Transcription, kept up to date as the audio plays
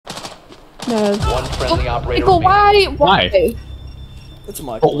No. One friendly operator. Michael, why? Why? It's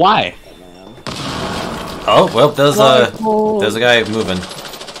my. But why? Man. Oh well, there's Michael. a guy moving.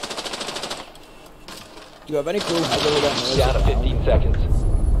 Do you have any clue how they got noise? Down to 15 seconds.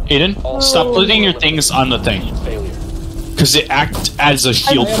 Aiden, stop putting your things on the thing. Failure. Because it acts as a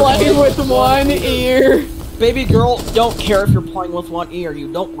shield. I'm playing with one ear. Baby girl, don't care if you're playing with one ear.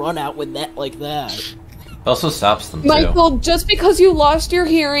 You don't run out with that like that. It also stops them too. Michael, just because you lost your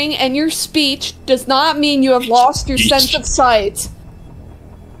hearing and your speech does not mean you have lost your sense of sight.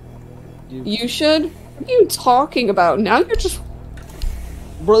 You should? What are you talking about? Now you're just...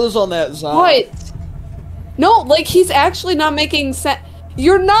 Brothers on that side. What? No, like, he's actually not making sense.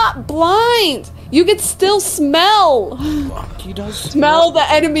 You're not blind! You can still smell! He does Smell the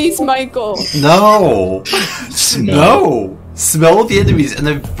enemies, Michael. No! No! Smell the enemies in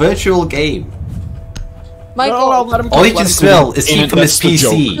a virtual game. Michael, No, let him All you let can him smell is heat Aiden, from his that's the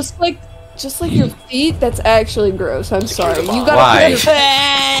PC. just like your feet, that's actually gross. I'm sorry. You gotta Why? put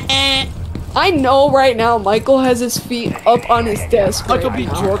your... I know right now Michael has his feet up on his desk. Michael right be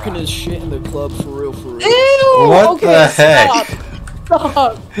now. jorking his shit in the club for real, for real. Ew! What Okay, the heck? Stop.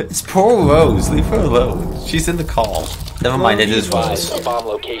 It's poor Rose. Leave her alone. She's in the call. Never mind, it is Rose. A bomb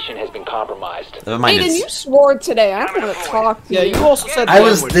location has been compromised. Never mind, Aiden, you it's... swore today. I'm gonna talk to Yeah, you. you also said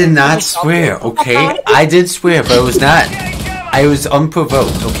did not swear, okay? I did swear, but it was not... I was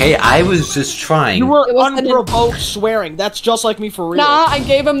unprovoked, okay? I was just trying. You were It wasn't an- unprovoked swearing. That's just like me for real. Nah, I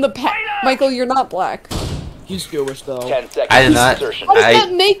gave him the Michael, you're not black. He's Jewish though. 10 seconds. I did not- Insertion. How does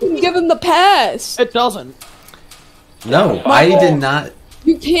that make you give him the pass? It doesn't. No, I did not...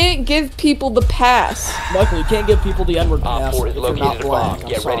 You can't give people the pass. Michael, you can't give people the N-word Op pass 4 if is you're not located a black. bomb. I'm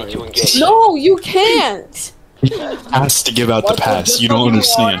Get sorry. ready to engage. No, you can't. Has to give out the Michael, pass. just You don't because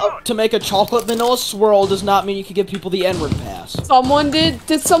you understand. want to make a chocolate vanilla swirl does not mean you can give people the N-word pass. Someone did.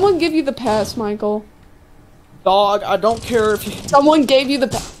 Did someone give you the pass, Michael? Dog, I don't care if you... Someone gave you the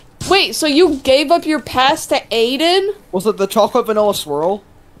pass. Wait, so you gave up your pass to Aiden? Was it the chocolate vanilla swirl?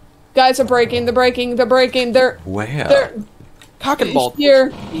 Guys are breaking. They're breaking. They're breaking. They're Where? Cock and ball. here.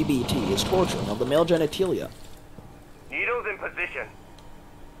 BBT is torturing of the male genitalia. Needles in position.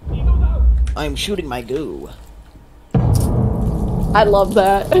 I'm shooting my goo. I love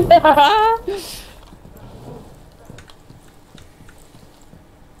that.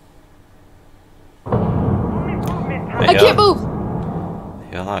 I can't move.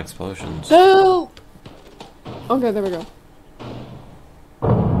 Yeah, a lot of explosions. Help. Okay, there we go.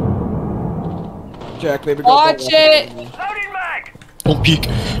 Jack, baby girl. Watch don't it. walk into me. Loading mag. Don't peek.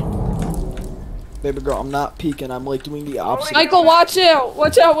 Baby girl, I'm not peeking. I'm like doing the opposite. Michael, watch out!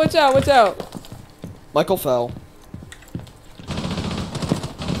 Watch out! Watch out! Watch out! Michael fell.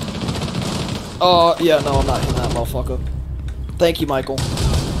 Yeah, no, I'm not hitting that motherfucker. Thank you, Michael.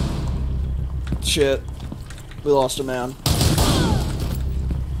 Shit. We lost a man.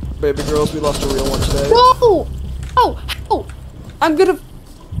 Baby girls, we lost a real one today. No! Oh! Oh! I'm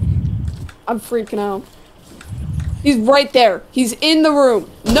freaking out. He's right there. He's in the room.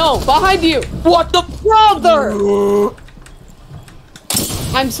 No, behind you. What the Brother!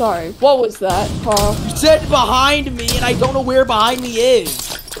 I'm sorry. What was that, Carl? You said behind me, and I don't know where behind me is.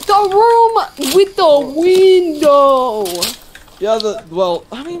 The room with the window. Yeah, well,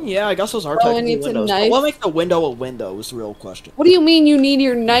 I mean, yeah, I guess those are Oh, it technically needs a windows. But knife. what makes the window a window is the real question. What do you mean you need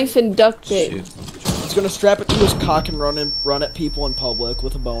your knife and duct tape? Shoot. He's gonna strap it to his cock and run at people in public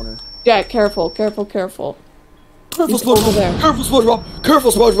with a boner. Jack, careful, careful, careful. Careful, He's over SpongeBob! there. Careful, SpongeBob!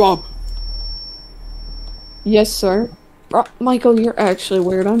 Careful, SpongeBob! Yes, sir. Michael, you're actually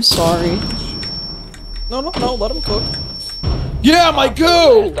weird. I'm sorry. No, let him cook. Yeah, my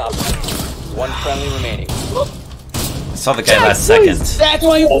goo! One friendly remaining. I saw the guy Jack, last please. second. That's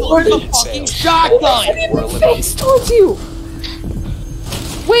why you put the fucking I shotgun! didn't even face towards you.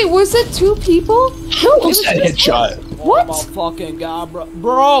 Wait, was it two people? No, it was That just headshot. Oh my What? fucking god, bro.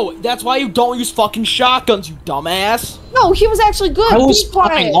 Bro, that's why you don't use fucking shotguns, you dumbass. No, he was actually good. I was Be quiet.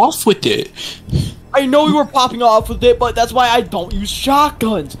 popping off with it. I know you were popping off with it, but that's why I don't use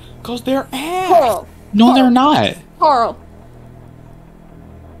shotguns. Cause they're ass. Carl. No, they're not. Carl.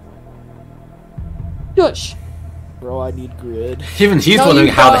 Shush. Bro, I need grid. Even he's No, wondering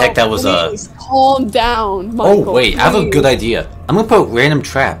you how the don't. heck that was Please, calm down, Michael. Oh wait, I have a please. good idea. I'm gonna put random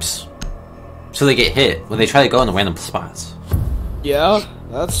traps, so they get hit when they try to go into random spots. Yeah,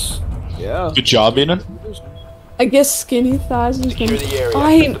 yeah. Good job, Aiden. I guess skinny thighs is Secure gonna... the area.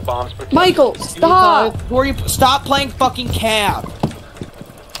 I... Keep the bombs protected. Michael, stop! Before you stop playing fucking cab.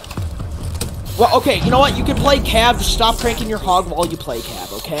 Well, okay, you know what? You can play cab. Just stop cranking your hog while you play cab,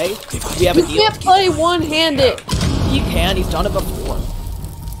 okay? We have a You deal. can't play one-handed. He can. He's done it before.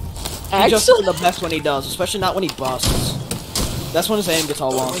 He just isn't Actually, the best when he does, especially not when he busts. That's when his aim gets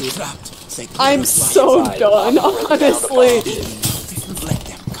all wonky. I'm so done, honestly.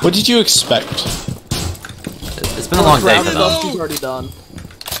 What did you expect? It's been a long day Round for of them. dust, he's already done.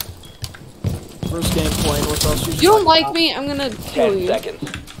 First game playing with us. You don't like me, I'm gonna kill 10 you.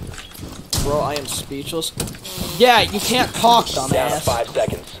 seconds. Bro, I am speechless. Yeah, you can't talk, Down to dumbass. 5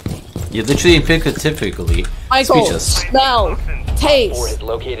 seconds. You're literally and figuratively Michael, speechless. smell, 4 taste, has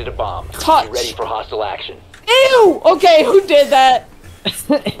located a bomb. Touch. Be ready for hostile action. ew! Okay, who did that?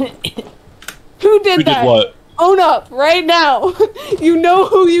 Who did Who that? did what? Own up, right now. You know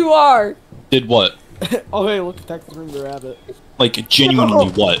who you are. Did what? Oh, hey, look at Texas Ring the Rabbit. Like, genuinely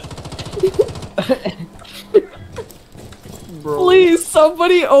what? Bro. Please,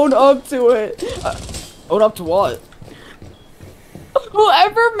 somebody own up to it. Own up to what?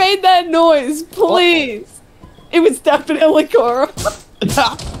 Whoever made that noise, please. It was definitely Cora.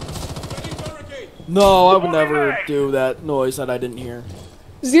 No, I would never do that noise that I didn't hear.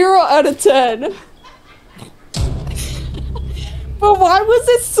 0 out of 10. But why was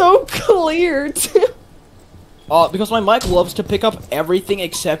it so clear? Because my mic loves to pick up everything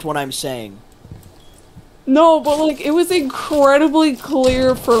except what I'm saying. No, but like, it was incredibly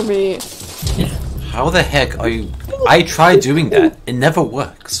clear for me. How the heck are you? I tried doing that. It never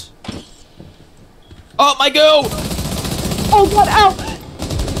works. Oh, my goo! Oh god,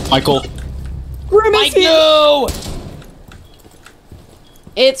 ow! Michael, Grim My is here! goo!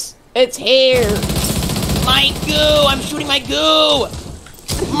 It's here. My goo! I'm shooting my goo!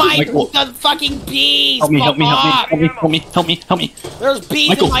 My Michael. the fucking bees! help me, help me, help me, Fuck help me, help me, help me, help me. There's bees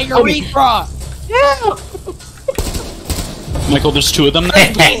Michael, in my help me. urethra! Yeah! Michael, there's 2 of them now?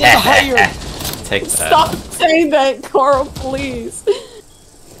 Bees in the hire! Take that. Stop saying that, Carl, please.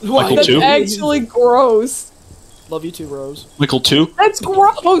 Michael, That's 2? actually gross. Love you too, Rose. Michael 2? That's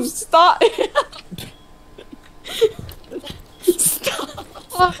gross. Stop.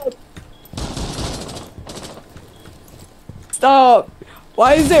 Stop. Stop.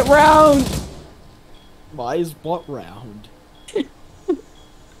 Why is it round? Why is what round?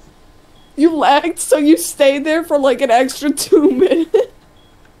 You lagged, so you stayed there for like an extra 2 minutes.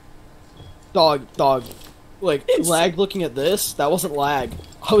 Dog. Like, lag looking at this? That wasn't lag.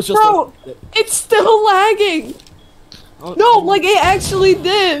 I was just Bro, looking at it. it's still lagging. Oh, No, like it actually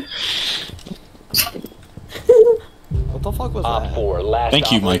did. What the fuck was Op that? 4, last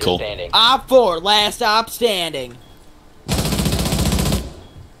Thank you, operator Michael. standing. Op 4, last stop standing.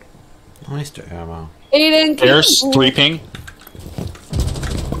 Meister ammo. Aiden, can There's you- 3 ping.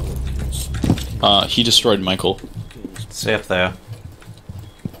 He destroyed Michael. Stay up there.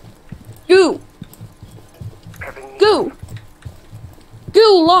 Goo. Goo.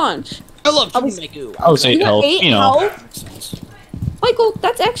 Goo launch. I love I was- shooting my goo. I was 8 You health, got 8 you know. health? Michael,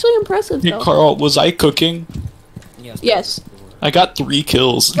 that's actually impressive Hey, though. Carl, was I cooking? Yes. I got 3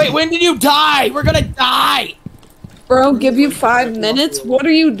 kills. Wait, when did you die? We're gonna die! Bro, give you 5 minutes? What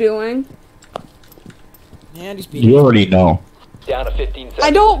are you doing? Man, he's being. You already know. Down to 15 seconds.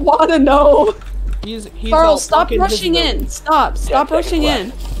 I don't want to know. He's Carl, all stop fucking rushing visible. in. Stop. Stop seconds rushing in.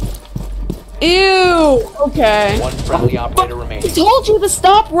 left. Ew. Okay. One friendly operator I remaining. told you to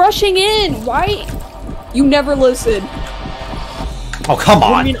stop rushing in. Why? You never listen. Oh come What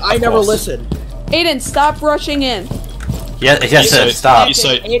do on! you mean I Of never course. listened? Aiden, stop rushing in. Yes, said- stop. You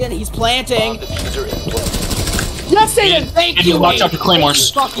said- Aiden, he's planting. Bomb diffuser in place. Yes, Aiden. Thank Aiden, you, watch Aiden. out for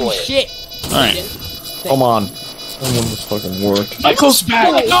claymores. Fucking shit. Alright. Come on. Someone just fucking work. Michael's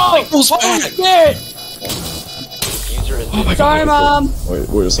back! Michael's back! Shit. Diffuser has been Sorry, Mom.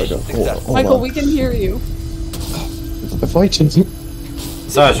 Wait a second. Hold Michael, on. we can hear you. The fight isn't.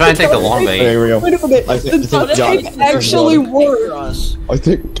 So I was trying to take the long way. There we go. Wait a minute. I The think duct John- tape actually worked. Us. I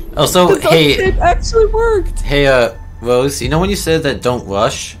think. Also, The duct hey, tape actually worked. hey, Rose. You know when you said that don't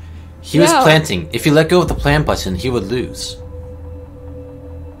rush? He was Yeah. planting. If you let go of the plant button, he would lose.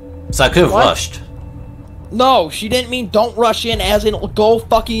 So I could have What? rushed. No, she didn't mean don't rush in as in go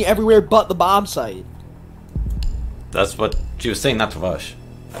fucking everywhere but the bomb site. That's what she was saying, not to rush.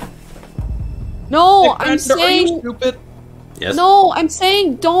 No, I'm Are you saying stupid? Yes. no. I'm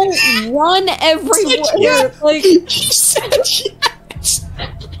saying don't run everywhere. Like He said yes!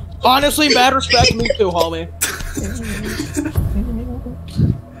 Honestly, mad respect, me too, homie.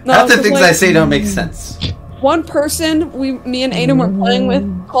 no, Half the 'cause, things like, I say don't make sense. One person me and Aiden were playing with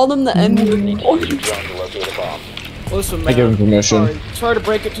called him the N word. drone to locate a bomb. Listen, I man. give him permission. Sorry to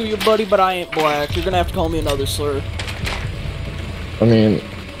break it to you, buddy, but I ain't black. You're gonna have to call me another slur. I mean,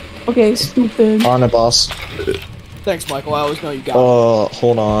 Okay, stupid. on it, boss. Thanks, Michael. I always know you got it.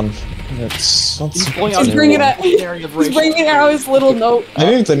 Hold on. That's He's bringing out. He's bringing out his little note. I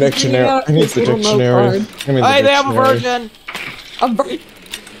need the dictionary. I need the dictionary. Hey, they have a virgin. A virgin.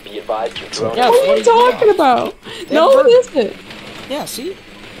 Be advised your drone Yeah, What are you talking about? have No, it virgin. isn't. Yeah, see?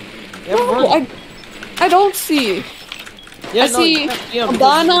 They have a No, virgin. I don't see. Yeah, I see yeah,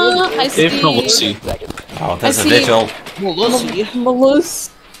 Madonna. I If Melissa. see seconds. Oh, there's I a see- vigil. Melissa.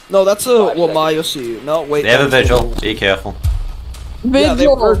 Melissa. No, that's a well, Maya see. No, wait. They have a that was vigil. Melissa. Be careful. Yeah, they have a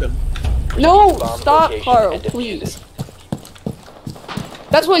Vigil. virgin. No, Bomb stop, location Carl, and defuse please.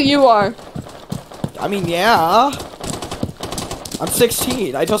 That's what you are. I mean, yeah. I'm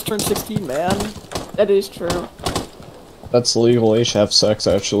 16. I just turned 16, man. That is true. That's legal age to have sex,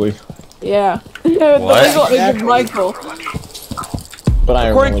 actually. Yeah. What? The legal age of Michael. But I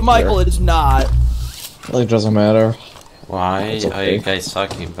don't According really to Michael, care. it is not. It doesn't matter. Why It's are you okay. guys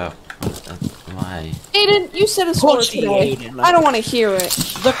talking about? Why? Aiden, you said a score Crunchy, today. Aiden. I don't want to hear it.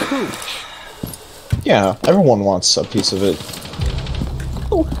 The cooch. Yeah, everyone wants a piece of it.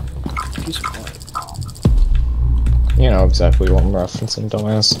 Piece of pie. You know exactly what I'm referencing,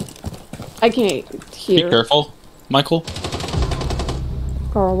 dumbass. I can't Be hear. careful, Michael.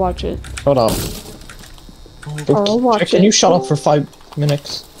 Carl, watch it. Shut up. Carl, watch Can it. you shut up for 5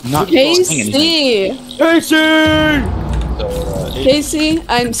 minutes? I'm not saying anything. Casey! Casey! Casey,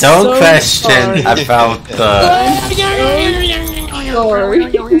 I'm Don't so question sorry. about the. Sorry.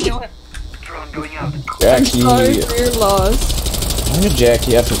 Drone going out. I'm sorry Jackie. for your loss. Why did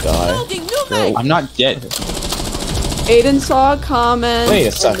Jackie have to die? Girl, I'm not dead. Aiden saw a comment. Wait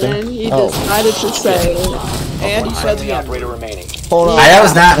a second. And then he Oh. decided to say it. And he said Friendly the operator remaining. Hold on. That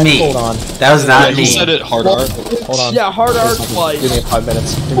was not me. Hold on. That was Yeah, not he me. said it hard art. Hold on. Yeah, hard art Give me twice. 5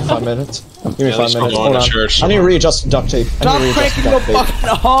 minutes. Give me 5 minutes. Give me Yeah, 5 let's go minutes. on Hold to on. church. I need to readjust the duct tape. Stop cranking the fucking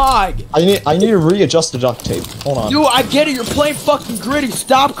hog! I need to readjust the duct tape. Hold on. Dude, I get it, you're playing fucking gritty.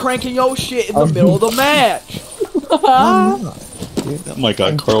 Stop cranking your shit in the middle of the match. Oh my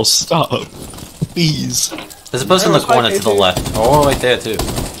god, Carl, stop. Please. There's a person in the corner to the left. Oh, right there too.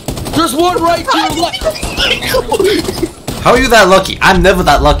 There's one right to your left. How are you that lucky? I'm never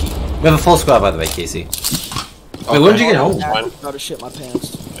that lucky. We have a full squad, by the way, Casey. Wait, when did you get home? Gotta shit my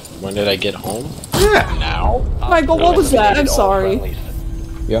pants. When did I get home? Yeah. Now? Michael, what was that? I'm Eliminated all sorry. friendlies.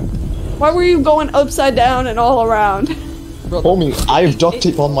 Yeah. Why were you going upside down and all around? Homie, I have duct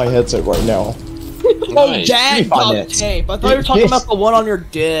tape on my headset right now. Oh, Nice. dad, Give me 5 duct minutes. tape. I thought you were talking about the one on your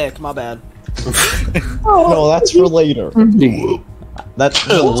dick. My bad. No, that's for later. That's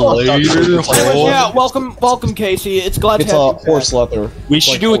Yeah, welcome, Casey. It's glad It's to have you horse leather. We It's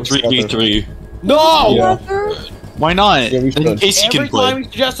should like do a horse leather. 3v3. back. No! Yeah. Why not? Yeah, we Then should. Casey Every can play. time we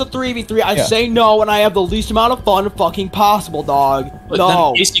suggest a 3v3, I Yeah. say no, and I have the least amount of fun fucking possible, dog. But No.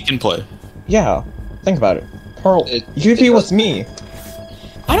 then Casey can play. Yeah, think about it. Carl, you be with me.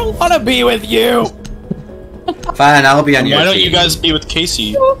 I don't want to be with you. Fine, I'll be on your Why don't team. you guys be with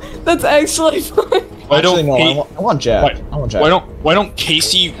Casey? That's actually fine. Why Actually, don't no, Ca- I want Jack. Why- I want Jack. why don't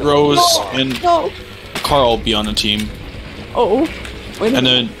Casey, Rose, and No. Carl be on the team, Oh. Wait a and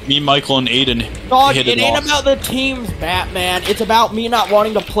minute. then me, Michael, and Aiden Dog, hit it it ain't off. about the teams, Batman. It's about me not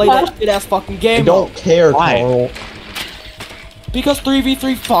wanting to play that shit-ass fucking I game. don't care, Why? Carl. Because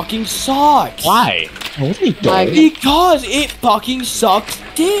 3v3 fucking sucks. Why? No, he My- don't. Because it fucking sucks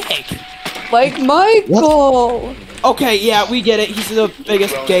dick. Like Michael. Okay, yeah, we get it. He's the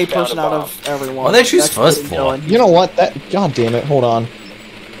biggest gay person out of everyone. What did they choose That's first what he's for? doing. You know what? That. God damn it. Hold on.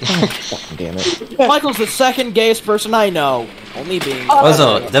 God fucking damn it. Michael's the second gayest person I know. Only being There was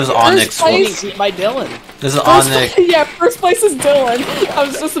Onyx. First place. being by Dylan. There's an First Onyx. place, yeah, first place is Dylan. I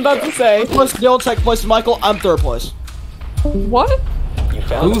was just about to say. First Dylan, second place is Michael. I'm third place. What? You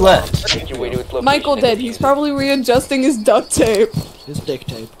found Who the bomb. left? Make your way to its location Michael and did. defuse He's it. probably readjusting his duct tape. His dick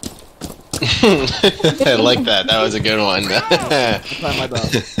tape. I like that. That was a good one. Try my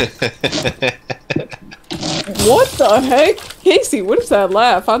best. What the heck? Casey, what is that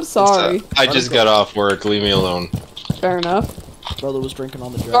laugh? I'm sorry. I just got off work. Leave me alone. Fair enough. Brother was drinking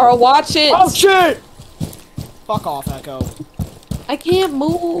on the job. Carl, watch it. Oh shit! Fuck off, Echo. I can't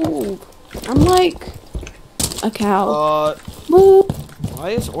move. I'm like a cow. Move. Move.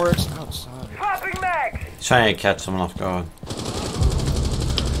 Why is Oryx outside? Popping mags! He's trying to catch someone off guard.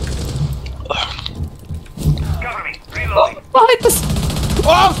 Cover me. Reloading. Behind this.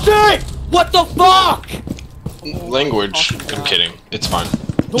 Oh shit! What the fuck? Language. I'm kidding. It's fine.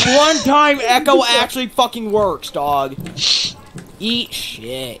 The one time Echo actually fucking works, dog. Eat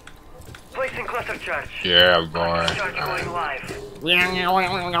shit. Placing cluster charge. Yeah, boy. Charge going live.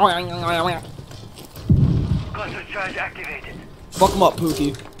 Cluster charge activated. Fuck him up,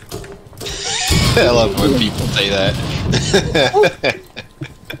 Pookie. I love when people say that.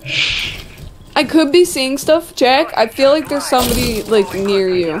 I could be seeing stuff, Jack. I feel like there's somebody like near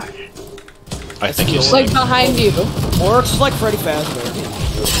you, I think he's like behind you. Or it's just like Freddy Fazbear.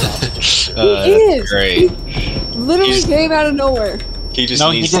 He is. Great. Literally He's- came out of nowhere. He just No,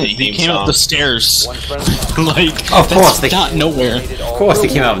 he needs didn't. the He theme came up song. the stairs. One friendly Like, Of course, that's not nowhere. Of course, they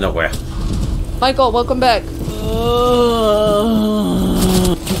came out of nowhere. Michael, welcome back.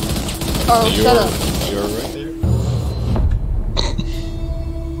 Oh, shut up. You're right there.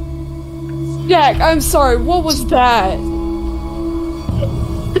 Jack, I'm sorry. What was that?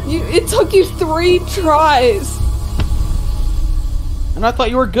 It took you 3 tries. And I thought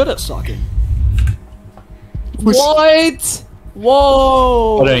you were good at sucking. What?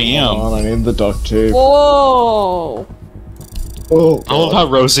 Whoa. But I am. Come on, I need the duct tape. Whoa. Oh, I love how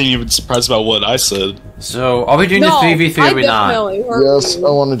Rose ain't even surprised about what I said. So, are we doing No, the 3v3 I or not? definitely heard yes, you.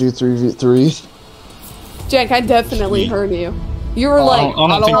 I want to do 3v3. Jack, I definitely heard you. You were I like,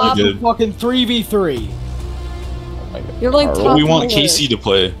 don't think want we the did. fucking 3v3. you're like But top We want of the Casey to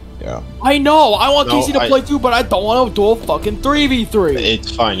play. Yeah. I know, I want No, Casey to play too, but I don't want to do a fucking 3v3.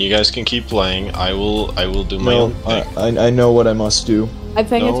 It's fine. You guys can keep playing. I will do my No, own thing. I know what I must do. list. I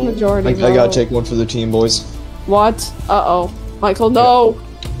think it's No. majority. I gotta vote. take one for the team, boys. What? Uh-oh. Michael, no.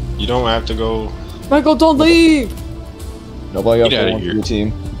 You don't have to go. Michael, don't leave. Nobody got Get outta one here. for the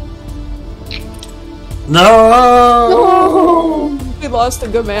team. No! Oh, we lost a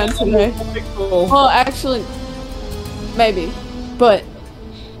good man today. Well, actually, maybe. But,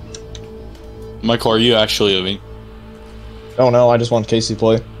 Michael, are you actually living? Oh no, I just want Casey to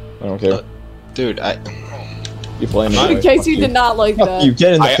play. I don't care. Dude, You play me. Not- Casey did not like Fuck that. you,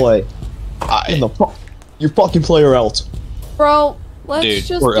 get in the I- play. In the you fucking play or else. Bro, let's Dude,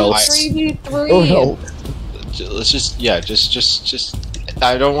 just or do else. 3v3. Oh no. let's just just.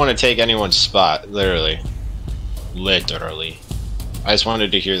 I don't want to take anyone's spot. Literally. I just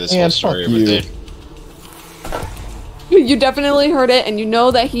wanted to hear this Man, whole story fuck with you. it. You definitely heard it, and you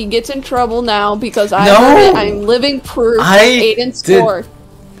know that he gets in trouble now because I No! heard it. I'm living proof. Aiden did- scored.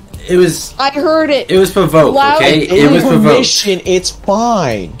 It was... I heard it. It was provoked, Loud- okay? Give It me was provoked. permission, it's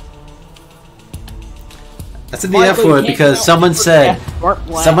fine. I said the F word because someone said...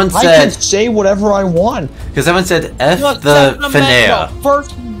 Someone I can said... say whatever I want. Because someone said F Look, the Second Amendment, Finnair.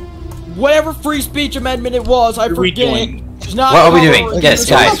 First, whatever free speech amendment it was, I What are we forget. doing? It's not What are we called- doing? Yes, it's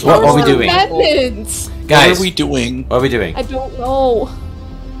guys, not what are we called- doing? Amendments. Guys, What are we doing? what are we doing? I don't know.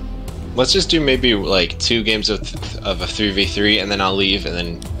 Let's just do maybe like 2 games of a 3v3, and then I'll leave, and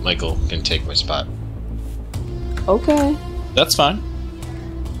then Michael can take my spot. Okay, That's fine.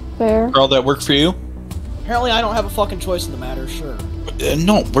 fair. For all that work for you? Apparently, I don't have a fucking choice in the matter. Sure.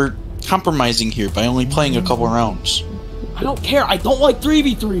 No, we're compromising here by only playing a couple rounds. I don't care. I don't like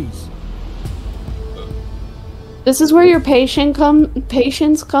 3v3s. This is where your patience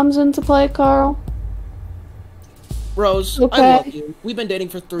comes into play, Carl. Rose, Okay. I love you. We've been dating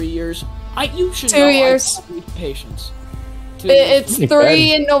for 3 years. You should 2 know years. I need patience. 2 years. It's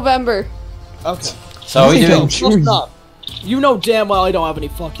 3 in November. Okay. So are we doing... Shut up. You know damn well I don't have any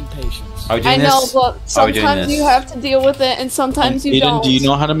fucking patience. Are we I doing know, this? but Are we doing sometimes this? you have to deal with it, and sometimes you Aiden, don't. do you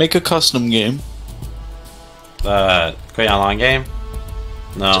know how to make a custom game? Create an online game?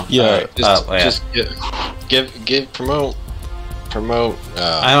 No. Yeah, Just give promote. I know what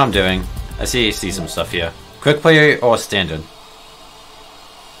I'm doing. I see some stuff here. Quick player or standard?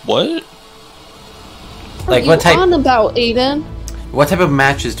 What? Like you what type? on about, Aiden? What type of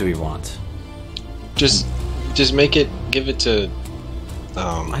matches do we want? just make it. Give it to.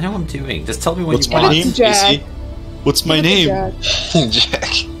 I know what I'm doing. Just tell me what What's you my want. Give it name, to Jack. Casey? What's my Give it to name? Jack.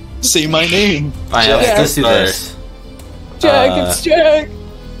 Jack. Say my name. Fine, Jack. let's do this. Jack, it's Jack.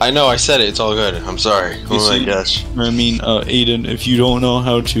 I know. I said it. It's all good. I'm sorry. Oh my see- gosh. I mean, Aiden, if you don't know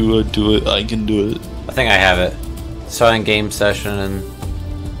how to do it, I can do it. I think I have it. Starting game session and...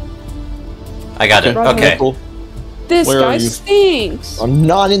 I got it. Right. Okay. Cool. This Where guy are you? stinks. I'm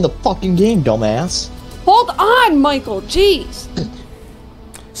not in the fucking game, dumbass. Hold on, Michael. Jeez.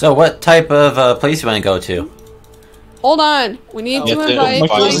 So what type of place you want to go to? Hold on. We need Get to the- invite Michael's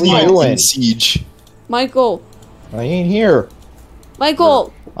What are you Michael. doing? in siege. Michael. I ain't here.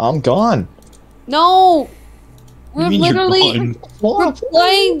 Michael. I'm gone. No. We're You mean you're literally gone? we're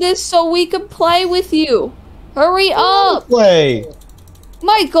playing this so we can play with you. Hurry up, Play.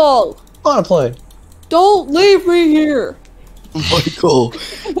 Michael. Wanna play? Don't leave me here. Michael.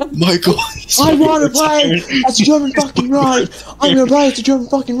 Michael. I wanna play. That's a German fucking ride. I'm gonna play. It's a German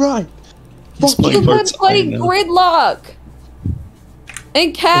fucking ride. He's Fuck playing You can parts play I know. Gridlock.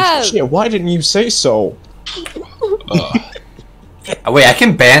 And Cav. Shit, why didn't you say so? Wait, I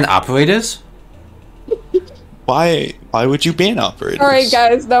can ban operators? Why? Why would you ban operators? Alright,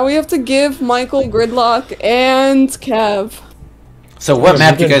 guys, now we have to give Michael Gridlock and Kev. So what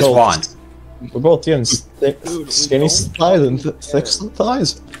map do you guys want? We're both getting skinny thighs and thick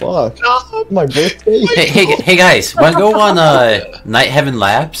thighs. Fuck. My birthday. Hey guys, wanna go on Night Heaven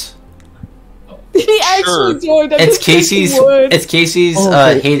Labs? He actually joined. It's Casey's. It's Casey's.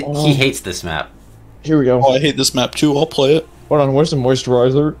 Okay, He hates this map. Here we go. Oh, I hate this map too. I'll play it. Hold on, where's the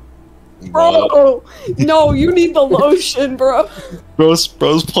moisturizer? Bro, no, you need the lotion, bro. Bro's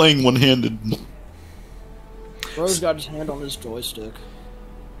playing one-handed. Bro's got his hand on his joystick.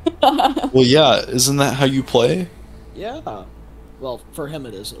 Well, yeah, isn't that how you play? Yeah. Well, for him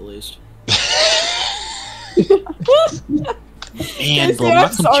it is, at least. And bro, Casey, my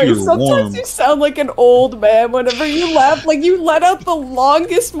I'm sorry. computer Sometimes warm. you sound like an old man whenever you laugh. Like you let out the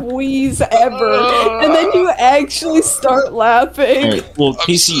longest wheeze ever, and then you actually start laughing. Alright, well,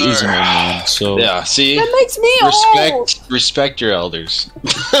 Casey is an old man, so Yeah, see? That makes me old. Respect your elders.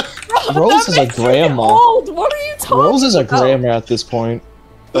 Rose is a Makes me grandma. old. What are you talking Rose is a about? grandma at this point.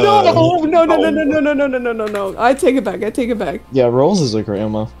 No. I take it back. I take it back. Yeah, Rose is a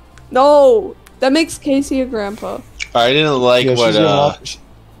grandma. No, that makes Casey a grandpa. I didn't like Yeah, she's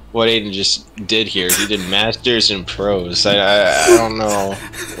what Aiden just did here. He did masters and pros. I don't know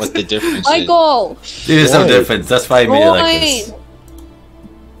what the difference is. Michael, There's no Why? difference. That's why I made it like this. join.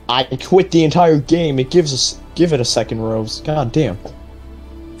 I quit the entire game. It gives us give it a second, Rose. God damn.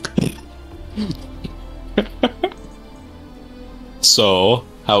 So,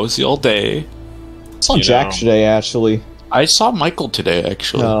 how was y'all day? I saw You Jack know. today, actually. I saw Michael today,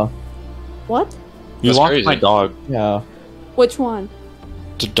 actually. What? You That's walked crazy. my dog, Yeah. Which one?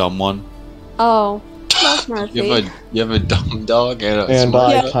 the dumb one. Oh, that's Murphy. You have a dumb dog and a And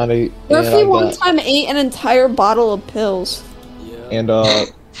smart Yeah. I kind of. Murphy one time ate an entire bottle of pills. And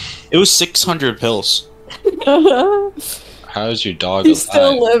It was 600 pills. How's your dog He's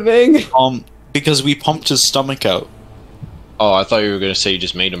still alive? living. Because we pumped his stomach out. Oh, I thought you were gonna say you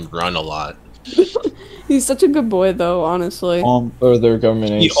just made him run a lot. He's such a good boy, though. Honestly. or their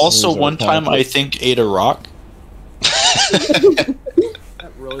government. He also one time I think ate a rock. That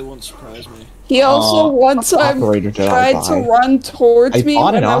really wouldn't surprise me. He also one time Operator did I tried to buy? run towards I me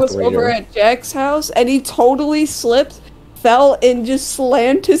bought when an I was operator. over at Jack's house, and he totally slipped, fell, and just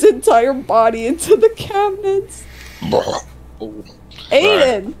slammed his entire body into the cabinets.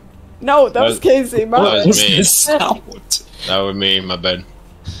 Aiden! No, that was Casey. My That bad. was me. sound? That would me, my bad.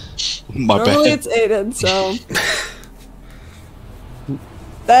 My Normally bad. it's Aiden, so.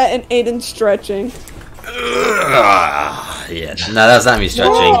 That and Aiden stretching. Yeah. No, that's not me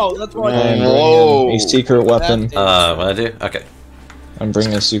stretching. Oh, that's why. I'm Whoa. bringing a secret weapon. Oh. What I do? Okay. I'm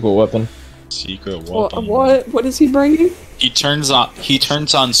bringing a secret weapon. Secret What? weapon. What is he bringing? He turns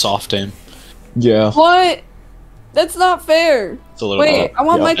on soft aim. Yeah. What? That's not fair. It's a little Wait, I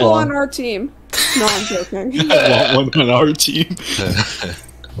want Yeah, Michael well. on our team. No, I'm joking. Want one on our team.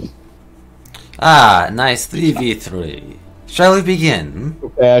 Nice 3v3. Shall we begin?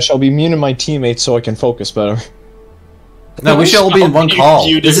 Okay, I shall be muting my teammates so I can focus better. No, we should all be in one call.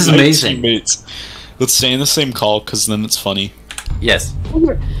 You This is my amazing. teammates. Let's stay in the same call, because then it's funny. Yes.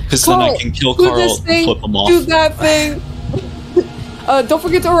 Because then I Carl, can kill do Carl this and thing, flip him off. do that thing. Don't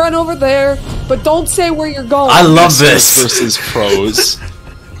forget to run over there, but don't say where you're going. I love this. Versus pros.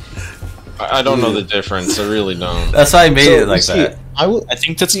 I don't know the difference. I really don't. That's why I made So, it like see, that. I will I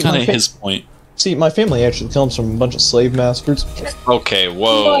think that's See, kind my of fa- his point. see. My family actually comes from a bunch of slave masters. Okay,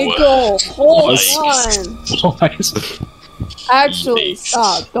 whoa. Michael, hold Nice. on. Actually, Yikes.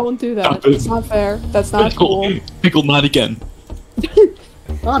 stop. Don't do that. Stop it. That's not fair. That's not cool. Pickle, not again.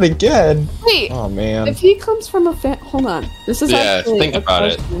 Not again. Wait, Oh man. if he comes from a hold on. This is Yeah, actually think a about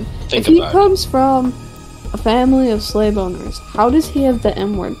it. question. Think If he about it. comes from a family of slave owners, how does he have the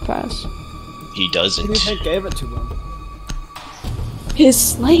M-word pass? He Who do doesn't. you think gave it to him? His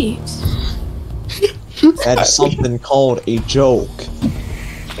slaves. That's something called a joke.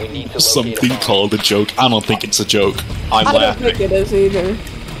 We need to locate a Something bomb. called a joke. I don't think it's a joke. I'm I don't laughing. think it is either.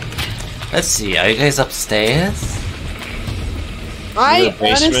 Let's see. Are you guys upstairs? I the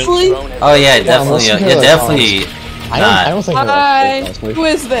basement? honestly. Drone has Oh yeah, been definitely. listen to Yeah, the definitely. I don't think. Hi. Honestly. Who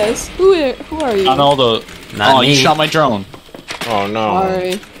is this? Who are you? On all the. Not Oh, me. you shot my drone. Oh no.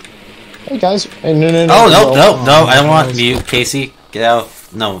 Sorry. Hey guys. Hey, no. Oh no! I don't want mute, Casey. Get out.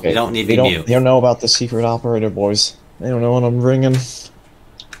 No, Okay, you don't need they to don't, mute. They don't know about the secret operator, boys. They don't know what I'm bringing.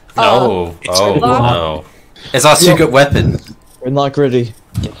 No. Oh locked. no! It's our secret weapon. We're not ready.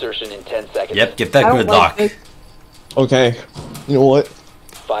 Insertion in 10 seconds. Yep, get that I don't good like lock. this. Okay. You know what?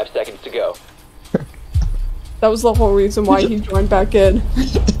 5 seconds to go. That was the whole reason why he joined back in.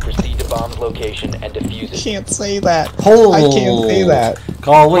 Proceed to bomb's location and defuse it. Can't say that. Oh, I can't say that.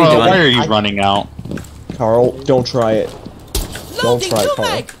 Carl, what are you Why are doing? you running out? Carl, don't try it. Don't try it,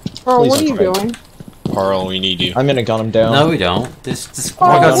 Carl. Carl, Please what are you don't try it. doing? Carl, we need you. I'm gonna gun him down. No, we don't. Just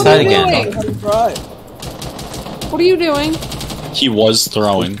Carl, walk what outside are you again. doing? Right. What are you doing? He was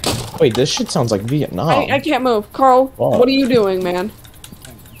throwing. Wait, this shit sounds like Vietnam. I can't move. Carl, Wow. what are you doing, man?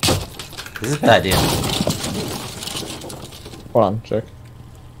 This is a bad idea. Hold on, check.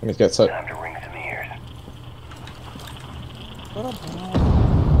 Let me get set. Time to ring some ears.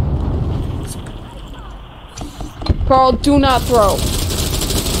 Carl, do not throw.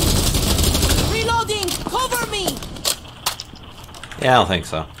 Reloading! Cover me! Yeah, I don't think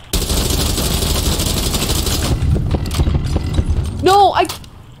so. No,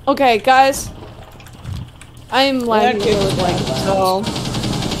 Okay, guys. I'm lagging kick really is blank, so...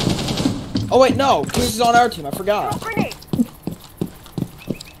 Oh wait, no, Kings is on our team. I forgot.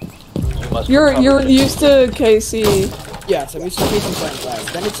 You must You're recover the used to KC. Yes, I'm used to Casey playing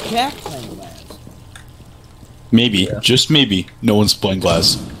last. Then it's Jack playing last. Maybe, just maybe, no one's playing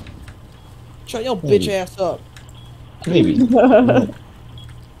glass. Shut your bitch ass up. Maybe.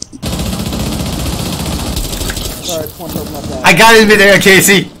 Sorry, point open up that. I got him in there,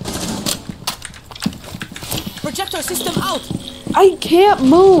 Casey. Projector system out! I can't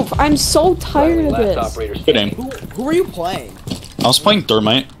move. I'm so tired of last this. operator Good standing. aim. Who are you playing? I was playing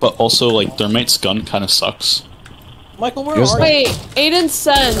Thermite, but also, like, Thermite's gun kind of sucks. Michael, where Yours- are you? Wait, Aiden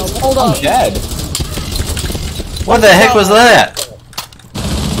send. Hold up. Dead. What the heck was that?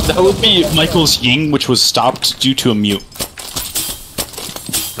 That would be Michael's Ying, which was stopped due to a mute.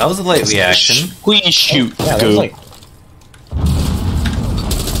 That was a late reaction. Please shoot, Yeah, that go. was like.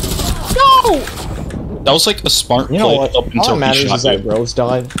 No! That was like a smart You know play what? up All until that he matters shot is that you. Rose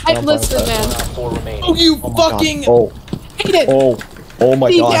died. I, I'm fine with listen, that. man. 4 remaining. Oh, you Oh my God. fucking! Oh, Aiden! oh my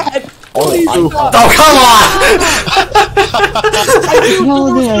Be god. dead! Oh, Please I- stop. Oh, come I knew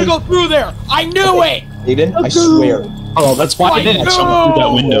you were gonna go through there. I knew it. Aiden, I swear. Oh, that's why I didn't jump through that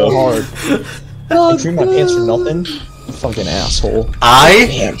So window. hard. I dreamed my pants for nothing. You fucking asshole. on!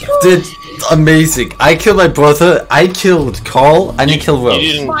 I did amazing. I killed my brother. I killed Carl. I didn't kill You Rose.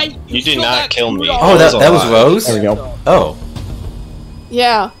 didn't. You did not kill me. Oh, that was a lie. Rose. There we go. Oh,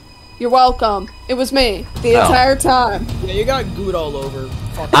 Yeah, you're welcome. It was me the Oh. entire time. Yeah, you got good all over.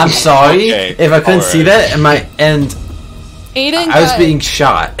 Fucking I'm sorry Okay, if I couldn't see alright. that. And Aiden I was got, being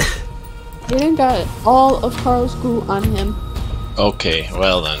shot. Aiden got all of Carl's goo on him. Okay,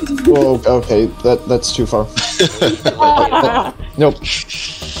 well then. Whoa, okay, that's too far. Nope.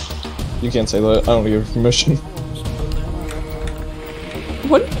 You can't say that. I don't give permission.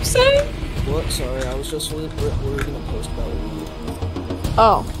 What did you say? What? Sorry, I was just worried gonna post about it.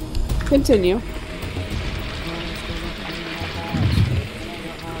 Oh, continue.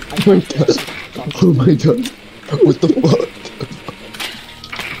 Oh my god. What the fuck?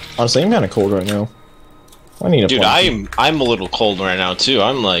 Honestly, I'm kinda cold right now. I need a Dude, blankie. I'm a little cold right now too.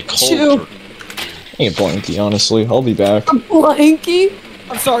 I'm like cold. Shoo. I need a blankie, honestly. I'll be back. Blanky?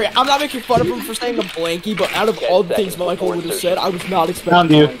 I'm sorry, I'm not making fun of him for saying a blankie, but out of all the things Michael would have said, I was not expecting.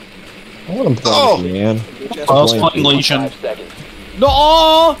 Found you. I want a blankie, man. I was playing Legion. 5 seconds. No,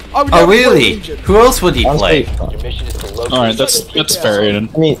 I would Oh, never play really? Legion. Who else would he play? Honestly, Your mission is to locate. Alright, that's fair,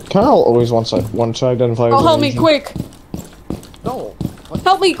 Aiden. I mean, Kyle always wants to identify. Oh, with help me religion. quick! No.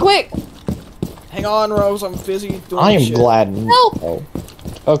 Help me quick! Hang on, Rose, I'm busy doing I am shit. glad. Help! Oh.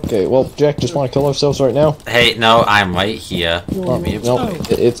 Okay, well, Jack, just want to kill ourselves right now? Hey, no, I'm right here. Oh, Me- no,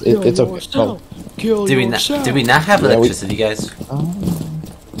 it's okay. Oh, Kill Did we not have Yeah, we- electricity, guys?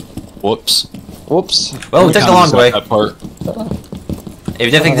 Whoops. whooops. Well, we took the long way. That part.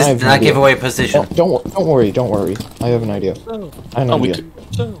 If you think I this have did not no give idea. away a position. Don't worry. I have an idea. I have an Oh, we idea.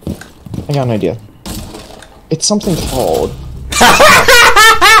 could. I got an idea. It's something called.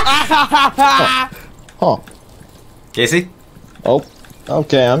 Huh. Casey? Oh.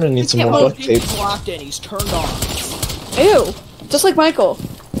 Okay, I'm gonna need some can't more load duct tape. He's locked in, he's turned on. Ew! Just like Michael.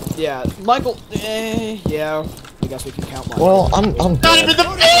 Yeah, Michael, yeah. I guess we can count Michael. Well, I'm dead.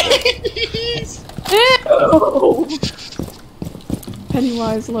 Ew!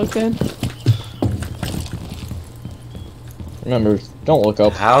 Pennywise looking. Remember, don't look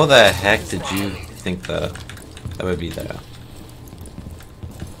up. How the heck did you think that would be there?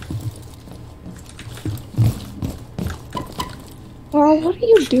 Carl, what are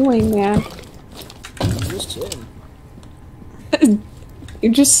you doing, man? Just him. You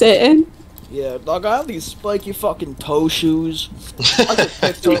just sitting? Yeah, dog, I have these spiky fucking toe shoes. I could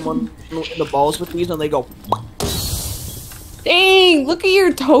pick someone in the balls with these and they go, Dang! Look at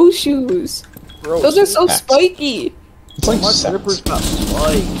your toe shoes. bro. Those are so Facts. spiky. It's like My sex. Ripper's got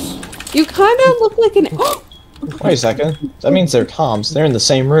spikes. You kind of look like an. Wait a second. That means they're comms. They're in the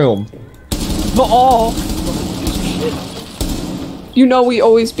same room. Oh. You know we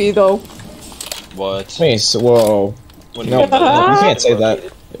always be though. What? Wait, so, whoa. What do No, you mean? you can't say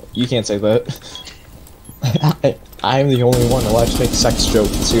that. You can't say that. I'm the only one allowed to make sex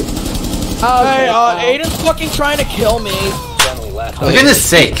jokes here. Hey, Aiden's fucking trying to kill me. For goodness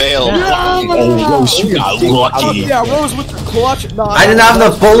sake. Fail. Oh, Rose, you got lucky. Yeah, Rose with the clutch. No, I didn't have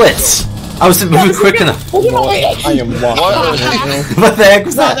enough bullets. I was moving quick enough. I am walking. What the heck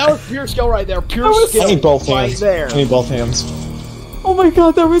was No, that? that was pure skill right there. Pure was- skill. I need both right hands. there. I need both hands. Oh my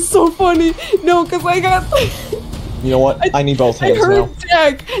god, that was so funny. No, because I got. You know what? I need both I hands heard now.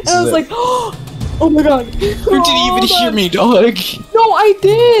 Jack, and I was is like, oh my god. You didn't even hear me, dog. No, I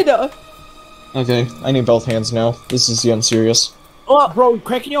did. Okay, I need both hands now. This is getting serious. Bro,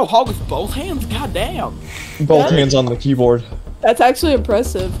 cranking your hog with both hands? God damn. Both hands on the keyboard. That's actually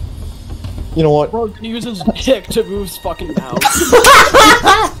impressive. You know what? Bro can use his dick to move his fucking mouse.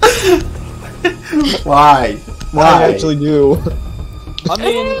 Why? I actually do. I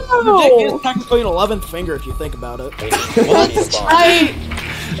mean, your dick is technically an 11th finger if you think about it.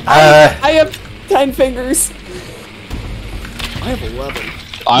 I have 10 fingers. I have 11.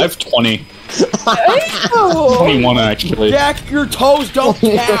 I have 20. Ew. 21, actually. Jack, your toes don't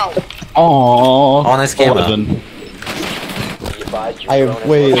count. Aww. Honest camera. 11. I have.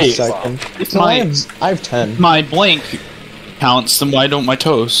 Wait a Wait. second. If No, I my, have 10. my blank counts, then why don't my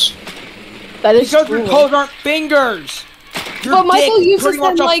toes? That is Because true. your toes aren't fingers. Your But Michael dick is uses pretty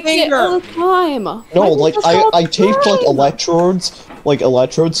much them a like it finger. all the time. No, Michael like does that all I the taped like time.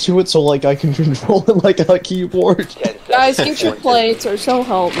 electrodes to it, so like I can control it like a keyboard. Guys, get your plates or so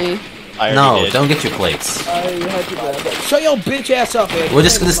help me. I already No, did. don't get your plates. I had to grab it. Shut your bitch ass up, Aiden. We're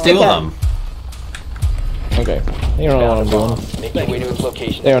just gonna steal them. Okay, you don't know what I'm doing. Make your way to his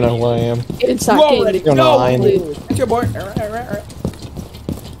location. They don't know who I am. It's You not already getting No, know. I know. It's your boy.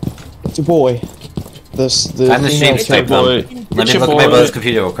 It's a boy. The I'm the female sheep type type. them. Let me look at my brother's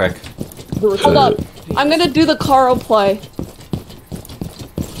computer real quick. Hold up. I'm gonna do the Carl play.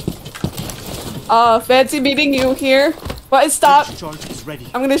 Fancy meeting you here. But stop.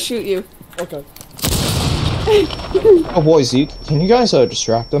 I'm gonna shoot you. Okay. Oh boys, can you guys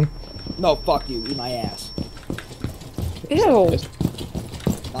distract them? No, fuck you. Eat my ass. Ew.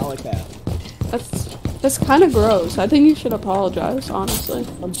 Not like that. That's kind of gross. I think you should apologize, honestly.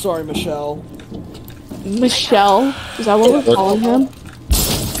 I'm sorry, Michelle. Michelle? Is that what we're calling him?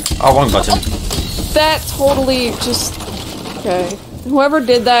 Oh, wrong button. That totally just... Okay. Whoever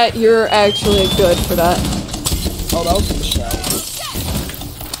did that, you're actually good for that. Oh, that was Michelle.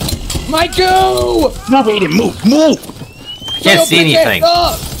 My goo! No, Aiden, move! Can't see anything.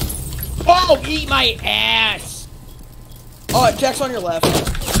 Oh, eat my ass! Oh, Jack's on your left.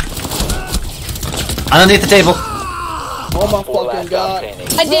 Underneath the table. Oh my fucking god.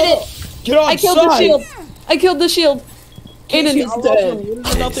 I did it! Get on I killed the site. shield! I killed the shield! Aiden is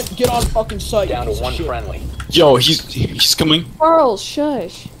dead. Nothing. Get on fucking site. Down to piece of one shit. friendly. Yo, he's coming. Carl,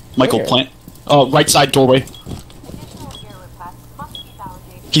 shush. Michael, Where? plant. Right side doorway.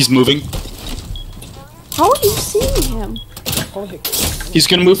 He's moving. How are you seeing him? He's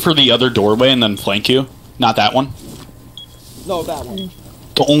gonna move for the other doorway and then flank you. Not that one. No, that one.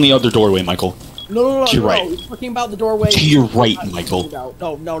 The only other doorway, Michael. No. To your right. We're talking about the doorway. To your right, Michael.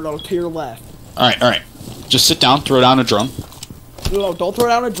 No. To your left. Alright. Just sit down, throw down a drone. No, don't throw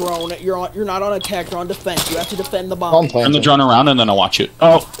down a drone. You're not on attack. You're on defense. You have to defend the bomb. I'm Turn the planting. drone around and then I'll watch it.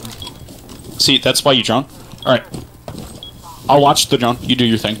 Oh. See, that's why you drone. Alright. I'll watch the drone. You do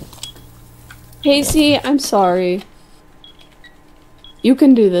your thing. Casey, I'm sorry. You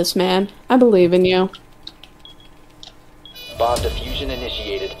can do this, man. I believe in you. Bomb diffusion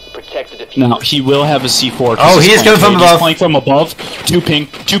initiated. Protect the diffuser. Now, he will have a C4. Oh, he is coming from above. He's playing from above. Two ping.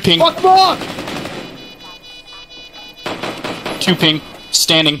 Fuck him off! 2 ping.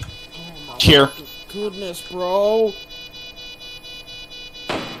 Standing. Here. Goodness, bro.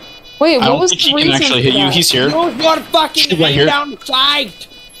 Wait, I what don't was think the he reason can actually for hit you. that? He's here. You're gonna fucking Right hang here. down the sight!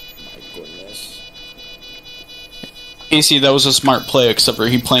 My goodness. Casey, that was a smart play, except for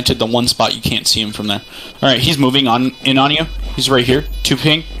he planted the one spot you can't see him from there. Alright, he's moving in on you. He's right here. 2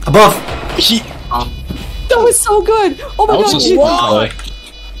 ping. Above. That was so good! Oh my That was god, a smart Casey.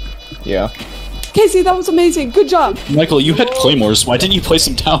 play. Yeah. Casey, that was amazing. Good job. Michael, you had claymores. Why didn't you place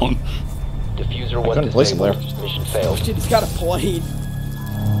them down? Diffuser was couldn't place him disabled. Mission failed. Shit, he's got a plane.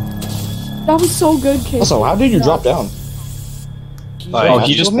 That was so good, Casey. Also, how did you drop down? Oh,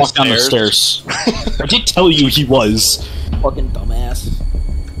 he just walked down the stairs. I did tell you he was. Fucking dumbass.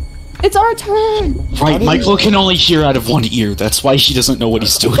 It's our turn. Right, Michael can only hear out of one ear. That's why he doesn't know what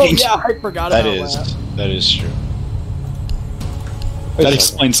he's doing. Oh yeah, I forgot That about is that. that is true. That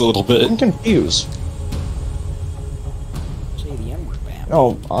explains a little bit. I'm confused. Say the N-word, Bam.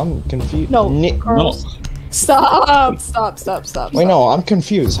 No, I'm confused. No, Ni- Carl. Stop! Wait, no, I'm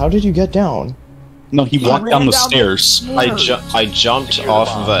confused. How did you get down? No, he walked down the stairs. I jumped off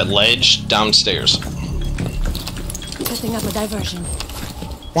of a ledge downstairs. Setting up a diversion.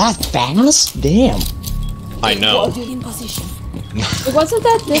 That fast? Damn. I know. In position. It wasn't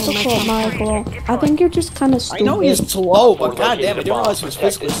that difficult, Michael. I think you're just kind of I stupid. know he's slow, but goddamn, I didn't realize he was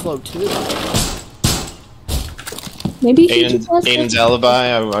physically slow too. Maybe he just has Aiden's alibi.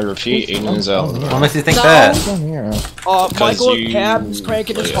 I repeat, Aiden's alibi. What makes you think No. that? Down here. Michael you- Cab is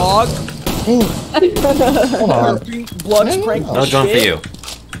cranking his yeah. hog. Hold on. Blood's cranking No his jump for shit. you.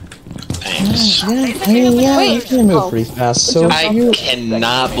 Thanks. I mean, yeah, you can move pretty fast. So I you,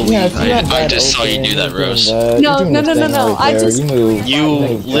 cannot believe yeah, if you had I that just saw you open, do that, you're doing Rose. that, No, you're doing no, the no, thing no, right I there. just- You move. You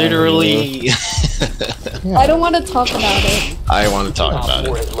literally. I don't want to talk about it. I want to talk Op about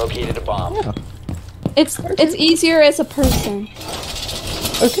 4 it. has located a bomb. It's easier as a person.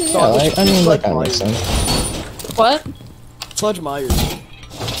 Okay, yeah, I mean, that kind of makes sense. What? Sludge Myers.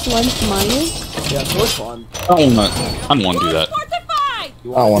 Sludge Myers? Yeah, so it's fun. I don't want to do that. I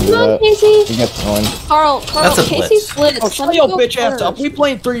don't want to do Come on, that. Casey. You get going. Carl, That's a Casey blitz. splits. Oh, Let shut me your go bitch ass first. up. We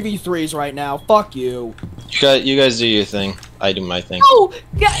playing 3v3s right now. Fuck you. You guys do your thing. I do my thing. Oh,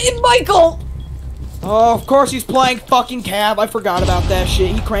 yeah, Michael. Oh, of course he's playing fucking Cab. I forgot about that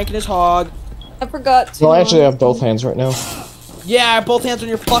shit. He cranking his hog. I forgot to. So I actually have both hands right now. Yeah, both hands on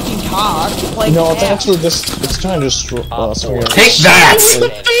your fucking cock. You're playing No, it's Cab. actually just, it's trying to just swing around. Take that!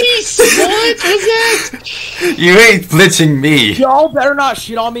 You ain't glitching me. Y'all better not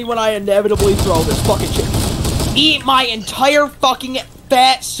shit on me when I inevitably throw this fucking shit. Eat my entire fucking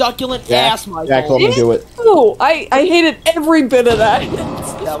fat, succulent ass, Michael. Jack, let me do it. Oh, I hated every bit of that.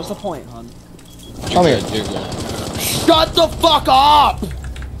 That was the point, hon. Come here. You're good. Shut the fuck up!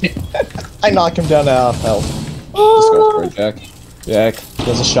 I knock him down to half health. Just go for it, Jack. Jack, he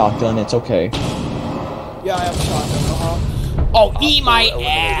has a shotgun, it's okay. Yeah, I have a shotgun, Oh, eat my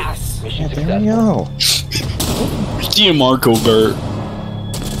ass! Mission Yeah, there we successful. go. DeMarco Bert.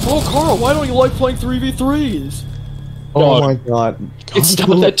 Oh, Carl, why don't you like playing 3v3s? Oh God. my god. It's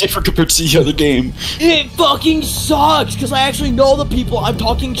not that different compared to the other game. It fucking sucks, because I actually know the people I'm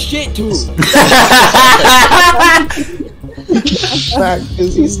talking shit to.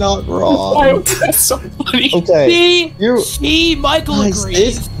 Because he's not wrong. That's so funny. Okay. See, Michael Guys,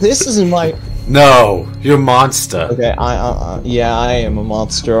 agrees. this isn't my. No, you're a monster. Okay, yeah, I am a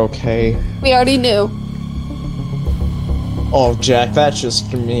monster, okay. We already knew. Oh, Jack, that's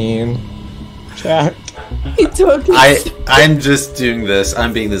just mean. Jack. He took it. I'm just doing this.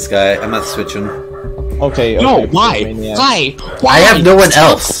 I'm being this guy. I'm not switching. Okay, No, okay, why? Maniac. Why? I have no one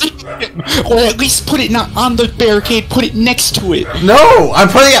else. Or at least put it not on the barricade, put it next to it. No, I'm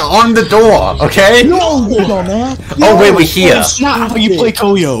putting it on the door, okay? No, man. Oh, wait, we're here. That's not how you play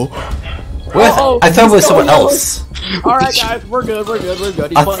Koyo. I thought it was someone else. Alright, guys, we're good.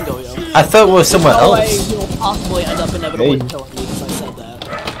 He's I- fun, yo. I thought it was someone No way else. he'll possibly end up inevitably Hey. killing me because I said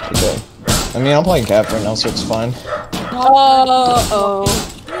that. Okay. I mean, I'm playing Cap right now, so it's fine. Oh.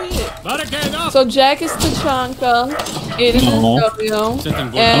 So Jack is Tachanka, Aiden No. is Yo-Yo,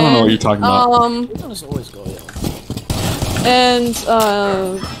 I don't know what you're talking about. It's always go, yo. and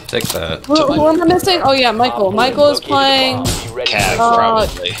Take that. who am I missing? Oh yeah, Michael. Op 4 Michael is located a playing bomb. Be ready Cab, for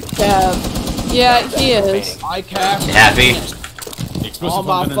probably. Cab. Yeah, he is. I cast. Happy. All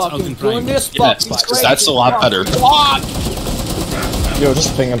my fucking doing this Yeah, fucking that's- that's a lot better. Fuck! Yo,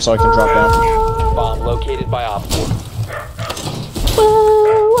 just ping him so I can drop down. bomb located by Op 4.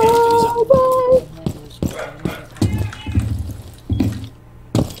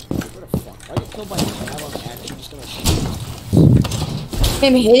 I get killed by a cab, I'm actually just gonna shoot.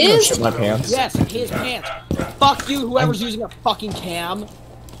 In his? Shit my pants. Yes, his pants. Fuck you, whoever's using a fucking cam.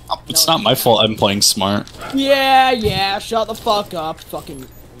 It's not my fault I'm playing smart. Yeah, shut the fuck up. Fucking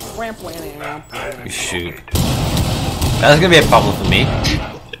ramp. Shoot. That's gonna be a problem for me.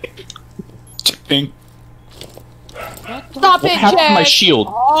 Ping. Stop What it, happened to my Jack! shield?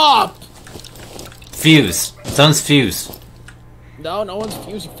 Up! Fuse. Someone's fuse. No one's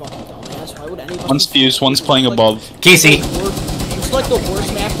fusing, fucking dumbass. Why would anyone? One's fused, one's playing above. Casey. It's like the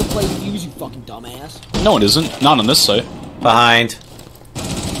worst map to play fuse, you fucking dumbass. No, it isn't. Not on this site. Behind.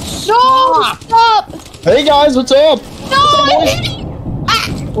 No! Stop! Hey guys, what's up? No!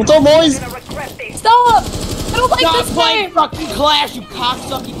 What's up, boys? Stop! I don't like Stop this playing game! fucking Clash, you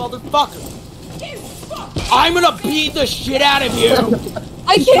cocksucking motherfucker! I'm gonna beat the shit out of you!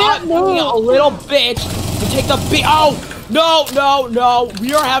 I can't Stop being a move. little bitch and take the Oh! No, no, no.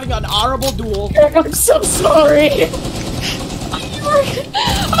 We are having an honorable duel. I'm so sorry.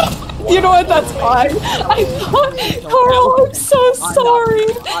 You know what? That's fine. I thought, Carl, I'm so sorry.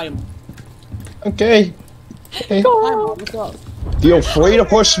 I am. Okay. Okay. Carl. What's up? Feel free to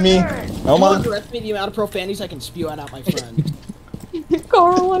push me. Come on. Underestimate the amount of profanities I can spew out, my friend.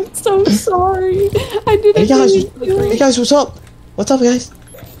 Carl, I'm so sorry. I didn't Hey guys, mean to. hey guys, what's up? What's up, guys?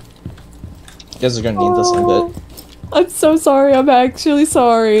 You guys are gonna need this in a bit. I'm so sorry. I'm actually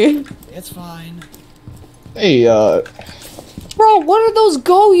sorry. It's fine. Hey, Bro, what are those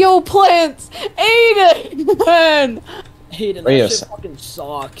Go-Yo plants? Aiden! Hayden, Wait a that shit sec. fucking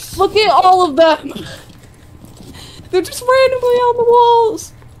sucks. Look at all of them. They're just randomly on the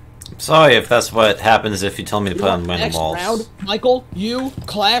walls. Sorry if that's what happens if you tell me to put on random Next walls. round, Michael, you,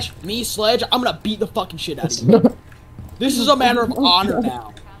 Clash, me, Sledge, I'm gonna beat the fucking shit out of you. This is a matter of honor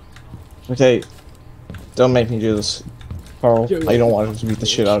now. okay. Don't make me do this, Carl. Do I it. don't want to beat the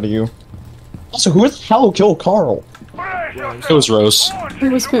shit out of you. Also, who the hell killed Carl? It was Rose.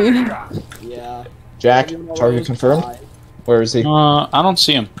 It was me. Yeah. Jack, Even though target Rose confirmed. died. Where is he? I don't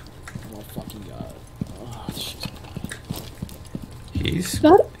see him. Oh, fucking God. Oh, shit. Jeez.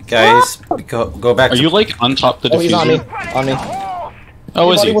 That- Guys, go back Are to you like on top the Oh, he's on me. diffuser? On me.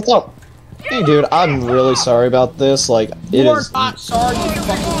 Oh, is Hey, buddy, he? what's up? Hey, dude, I'm really sorry about this. Like, it You are is. not sorry, you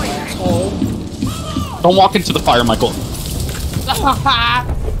fucking asshole. Don't walk into the fire, Michael.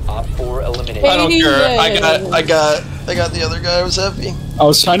 Op 4 eliminated. I don't care. I got the other guy. I was happy. I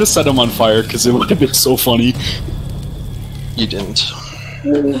was trying to set him on fire because it would have been so funny. You didn't.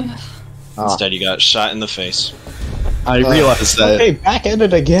 Ah. Instead, you got shot in the face. I realized that. Okay, back at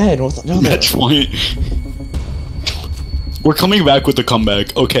it again with another. Match point. We're coming back with the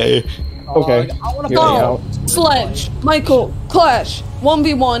comeback, okay? Okay. I wanna Here we Carl, go. Sledge, Michael, Clash,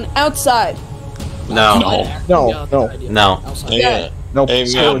 1v1 outside. No. No, no. No. Outside. Yeah. Nope, Hey,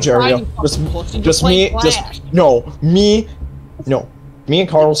 storage man. area. Fine, you Just, fucking pussy. just Just me, play just Flash. no, me and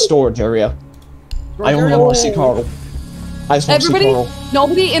Carl's storage area. I only want to see Carl. I just want to see Everybody, Carl.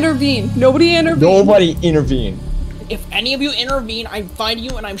 nobody intervene. Nobody intervene. Nobody intervene. If any of you intervene, I'm finding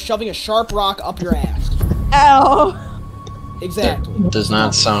you and I'm shoving a sharp rock up your ass. Ow. Exactly. Does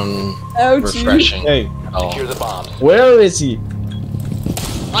not sound Ouchie. refreshing Hey, at all. Secure the bombs. where is he?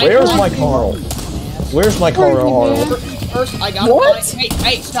 Where's I- my Carl? Where's my Carl? First, I gotta What? find.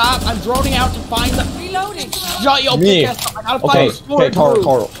 Hey, stop! I'm droning out to find the. Reloading. Shut your Me. bitch ass up. I gotta find Okay, the storage Carl, room.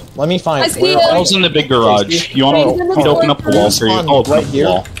 Carl. Let me find. I see where him. are I was in the big garage. You want Carl, me Carl. to open up the you? wall for you? You Oh, spawn open up the right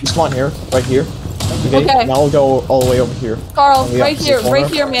wall. here. You spawn here, right here. Okay. Okay. Now we'll go all the way over here. Carl, Yeah, right it's here, a corner.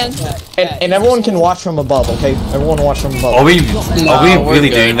 right here, man. And everyone can watch from above. Okay, everyone watch from above. Are we we're really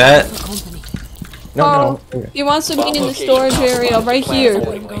good. doing that? No, Carl, no. Okay. he wants to be in the storage area right here.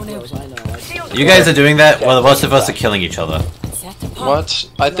 You guys are doing that while the rest of us are killing each other. What?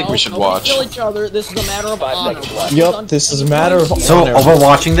 I think we should watch. Kill each other. This is a matter of 5 honor. seconds left. Yup, this is a matter of So, honor. are we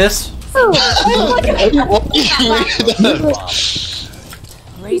watching this?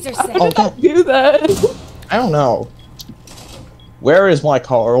 Razor set. Oh, God, Do that. I don't know. Where is my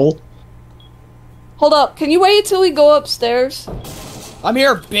Carl? Hold up. Can you wait till we go upstairs? I'm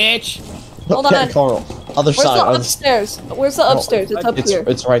here, bitch. Hold Okay, on. Carl. Other Where's side. the other- upstairs? Where's the no, upstairs? It's up here.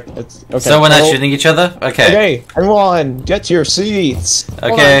 It's right. It's okay. So we're not Carl, shooting each other? Okay. Okay, everyone, get to your seats.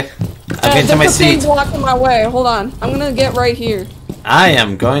 Okay. I'm getting to my There's a thing seat. blocking my way. Hold on. I'm gonna get right here. I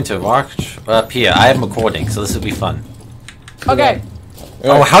am going to watch up here. I am recording, so this will be fun. Okay.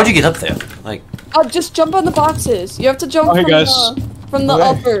 Oh, how'd you get up there? Like, Just jump on the boxes. You have to jump Oh, hey, from guys. from the Okay.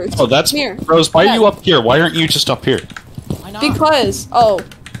 uppers. Oh, that's here. Rose. Why are you Yeah. up here? Why aren't you just up here? Why not? Because I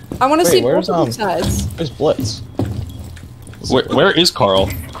want to Wait, see where's, both of these sides. Where's Blitz? Where is Carl?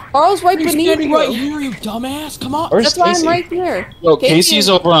 Carl's right He's beneath standing you. right here, you dumbass. Come on. Where's That's why Casey? I'm right here. Yo, Casey Casey's is-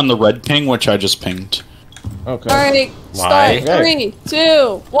 over on the red ping, which I just pinged. Okay. All right, start. Why? Okay. 3,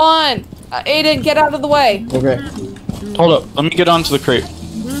 2, 1. Aiden, get out of the way. Okay. Hold up. Let me get onto the crate.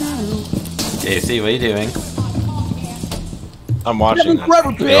 Casey, what are you doing? I'm watching Kevin Forever,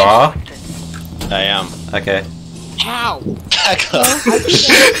 You bitch. are? I am. Okay. Ow. Back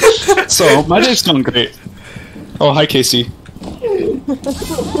up. So, my day's going great. Oh, hi, Casey.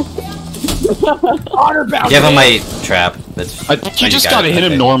 Honor bound. Give him my trap. That's, I think you oh, just got gotta it, hit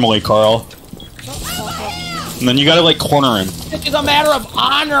him okay. normally, Carl. And then you gotta, like, corner him. This is a matter of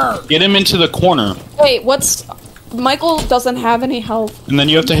honor. Get him into the corner. Wait, what's... Michael doesn't have any health. And then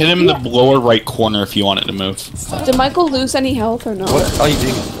you have to hit him in the lower right corner if you want it to move. Did Michael lose any health or no? What are you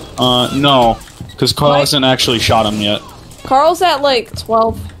doing? No. Because Carl Mike- hasn't actually shot him yet. Carl's at like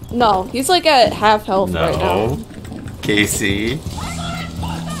 12. No, he's like at half health right now. No. Casey.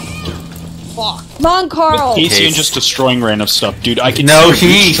 fuck? Come on, Carl. Casey and just destroying random stuff, dude. I can No, see a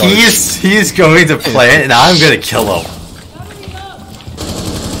breach charge. he's going to plant, and I'm gonna kill him.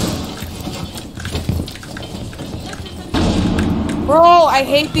 Bro, I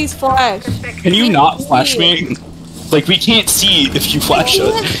hate these flash. Can you not flash me? Like, we can't see if you flash I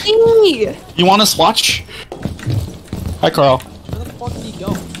can't us. see. You want us watch? Hi, Carl. Where the fuck did he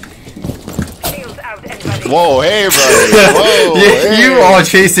go? Shields out and ready. Whoa, hey, buddy. Whoa, hey. You are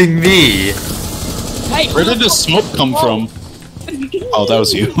chasing me. Hey, Where did the smoke come from? Oh, that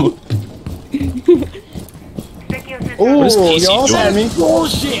was you. Secure system. Ooh, is Casey you almost doing? had me.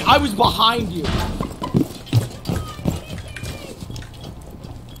 bullshit! I was behind you.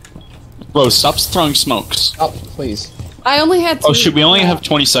 Bro, stop throwing smokes. Oh, please. I only had 2. Oh shit, we only have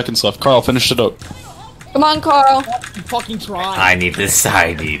 20 seconds left. Carl, finish it up. Come on, Carl. You fucking trying. I need this.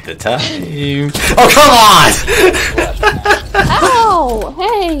 I need the time. Oh, come on! Ow!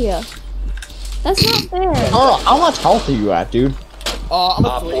 Hey! That's not fair. Oh, how much health are you at, dude? I'm a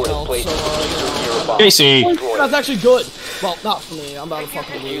Op 4 3 has health, placed so, a diffuser near a bomb. Casey! that's actually good. Well, not for me. I'm about to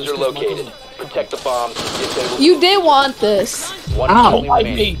fucking lose. Diffuser located. Protect the bomb. Disable You did want this. one Ow. enemy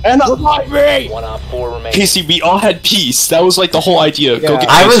remaining. And Revive me! One Op 4 remaining. Casey, we all had peace. That was like the whole idea. Go Yeah. get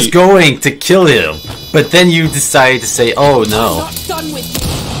I was Casey. going to kill him, but then you decided to say, "Oh no." Not done with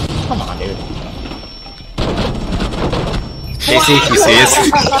you. come on, dude. Casey, you serious?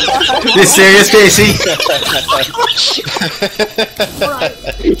 You serious, Casey?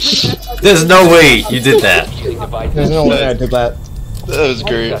 There's no way you did that. Using devices. There's no way I did that. That was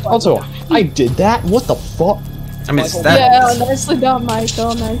great. Also, I did that? What the fuck? I mean, it's Yeah, that. nicely done,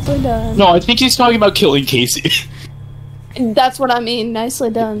 Michael. Nicely done. No, I think he's talking about killing Casey. That's what I mean. Nicely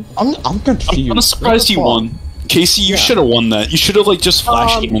done. I'm confused. I'm surprised he What the won. Casey, you Yeah. should have won that. You should have like just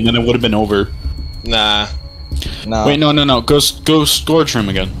flashed him and then it would have been over. Nah, fuck? No. Wait, no. Go storage room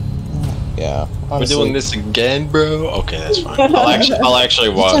again. Yeah. we're honestly. doing this again, bro. Okay, that's fine. I'll actually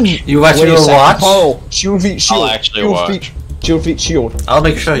watch. You watch Wait a your second. watch? Oh, shield feet, shield. I'll actually shield watch. Feet, shield feet, shield. I'll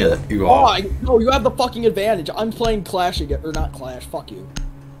make sure you Oh, are. no, you have the fucking advantage. I'm playing Clash again, or not Clash. Fuck you.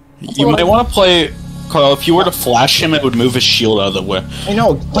 You might want to play, Carl. If you were to flash him, it would move his shield out of the way. I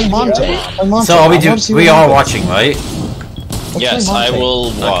know. Play Monte. Play Monte. So are we I wanna see we what are happens. watching, right? Let's Yes, play I Monte.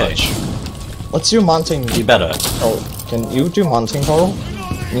 will watch. Let's do Monte. You better. Oh, can you do Monte, Carl?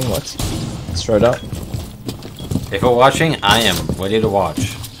 I mean, let's straight up. If we're watching, I am ready to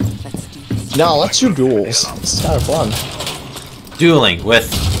watch. No, let's do duels. It's kind of fun. Dueling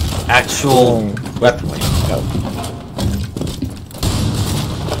with actual weaponry.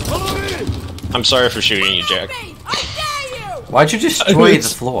 I'm sorry for shooting you, Jack. Why'd you destroy the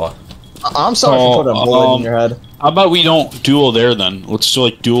floor? I'm sorry for putting a bullet in your head. How about we don't duel there then? Let's do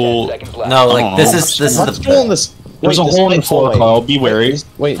like 10 duel. seconds left. No, Oh. like this is Let's duel in the. this. There's wait, a this hole in the tight floor, hallway. Carl. Be wary.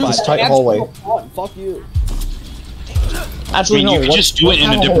 Wait, this Dude, tight that's hallway. no fun. Fuck you. I Actually, mean, no. you could what- just do what it in a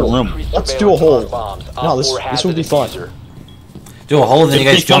kind of different hole? room. Increase Let's do a surveillance hole. on bombs. Op No, this 4 has would the be fun. diffuser. Do a hole, then you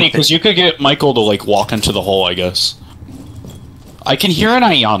It'd be guys funny jump because it. you could get Michael to like walk into the hole. I guess. I can hear an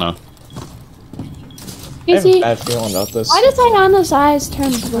Ayana. I have a Casey, bad feeling about this. why does Ayana's eyes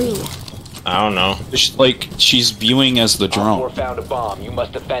turn blue? I don't know. Like she's viewing as the Op 4 drone. found a bomb. You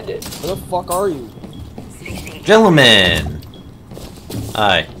must defend it. Where the fuck are you? Gentlemen!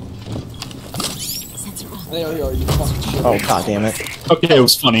 Hi. There you are, you fucking shit. Oh god damn it! Okay, it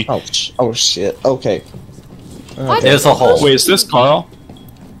was funny. Oh shit. Okay. What? There's a hole. Wait, is this Carl?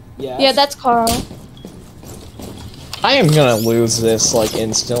 Yeah, that's Carl. I am gonna lose this like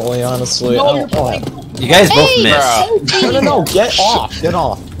instantly. Honestly, No, I you're don't playing. You guys both Hey, missed. No, get off! Get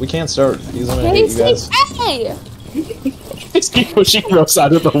off! We can't start. He's gonna hate you guys. Casey, hey! Just keep pushing Rose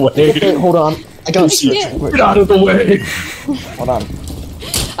out of the way. Okay, hold on. I gotta switch. can't. Wait, Get out of the way. hold on.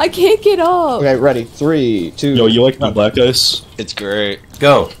 I can't get up. Okay, ready. 3, 2. Yo, you like my black ice? It's great.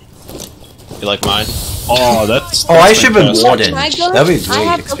 Go. You like mine? Oh, that's. Oh, I should have been fantastic. warden. Can I go? That'd be I great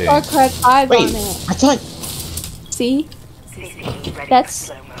have the Far experience. Cry 5 Wait, on it. I thought. See?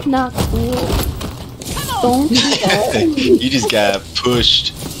 That's not cool. Don't do that. You just got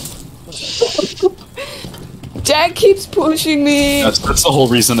pushed. Jack keeps pushing me. That's the whole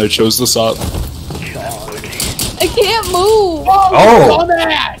reason I chose this up. I can't move. Oh!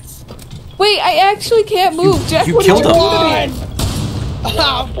 Dumbass! Wait, I actually can't move. Jack, you what did killed you him. do to me?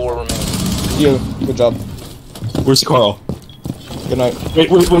 Op 4 remaining. You. Good job. Where's Carl? Good night. Wait,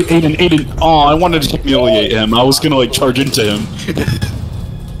 Aiden. Oh, I wanted to humiliate him. I was gonna like charge into him.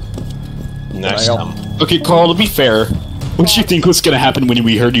 Next Nice. time. Okay, Carl, to be fair, what did you think was gonna happen when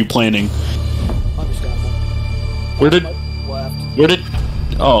we heard you planning? Understandable. Where did?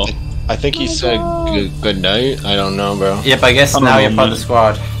 Left. Oh, I think he said good night. I don't know, bro. Yep, I guess I don't now know, you're part of the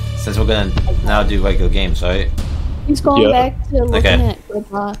man. squad. Since we're gonna now do regular games, right? He's going Yeah. back to looking Okay. at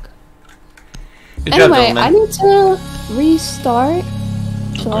Gridlock. Good job, Anyway, gentlemen. I need to restart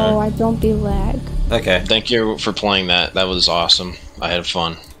so Okay. I don't be lag. Okay. Thank you for playing that. That was awesome. I had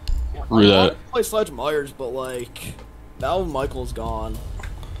fun. I Read wanted that. to play Sledge Myers, but like now Michael's gone.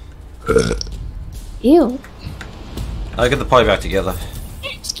 Ew. I'll get the party back together.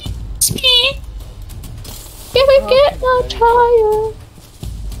 Can we get no higher?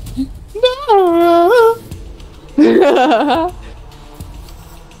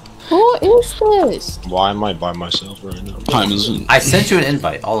 Who is this? Why am I by myself right now? Time is. I sent you an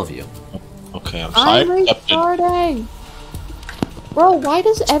invite, all of you. Okay, I'm I I'm accepted. restarting. Bro, why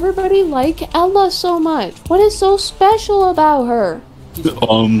does everybody like Ella so much? What is so special about her?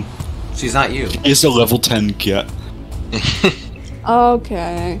 She's not you. Is a level 10 cat.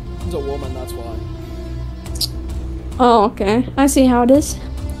 Okay. She's a woman, that's why. Oh, okay. I see how it is.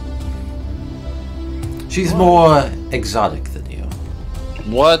 She's more exotic than you.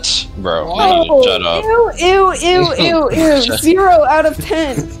 What? Bro, I need to shut up. Ew, ew, ew, ew, ew. 0 out of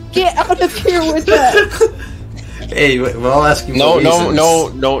 10. Get out of here with that. Hey, we're all asking No, for no,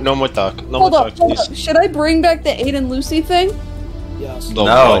 reasons. no more talk. No Hold more up, talk, hold please. up. Should I bring back the Aiden Lucy thing? Yes. The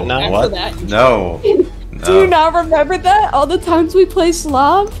No. what now? After What? that, you No. Do you not remember that? All the times we play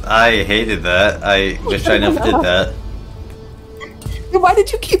Slav? I hated that. I wish I never did that. Why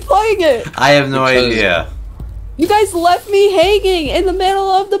did you keep playing it? I have no Because- idea. You guys left me hanging in the middle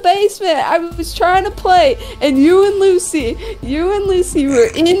of the basement. I was trying to play, and you and Lucy were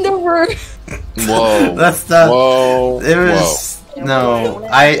in the room. Whoa. That's not. Whoa. It was. No.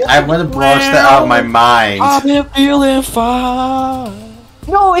 I want to blush that out of my mind. been feeling fine.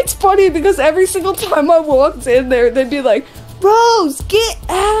 No, it's funny because every single time I walked in there, they'd be like, Rose, get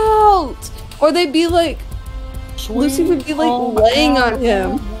out! Or they'd be like, Lucy would be like laying on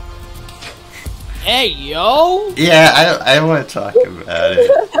him. Hey, yo! Yeah, I don't want to talk about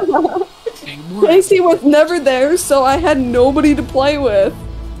it. Casey was never there, so I had nobody to play with.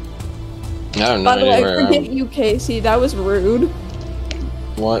 I don't know By the way, anywhere. forget you, Casey. That was rude.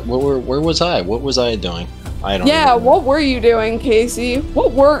 What? Where was I? What was I doing? I don't. Yeah, even- what were you doing, Casey?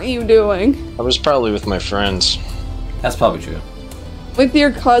 What weren't you doing? I was probably with my friends. That's probably true. With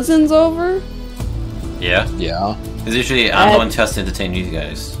your cousins over? Yeah. Yeah. Because usually I'm the one trying to entertain you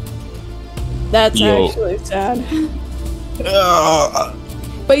guys. That's Yo. actually sad.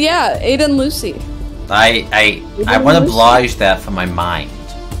 But yeah, Aiden Lucy. I want to oblige that from my mind.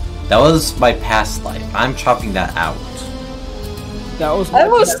 That was my past life. I'm chopping that out. That was I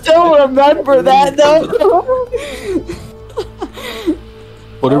will still remember that though.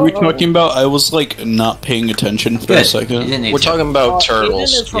 What are we talking about? I was like not paying attention for a Good. You second. didn't need We're to. talking about Aiden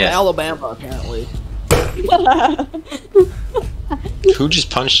turtles. is from Yes. Alabama, apparently. Who just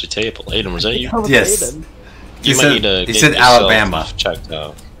punched the table? Aiden, was that you? Yes. Aiden. You He might said- need to he get said yourself Alabama. checked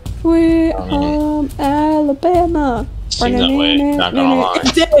out. We're from Alabama. Seemed that way, not gonna lie.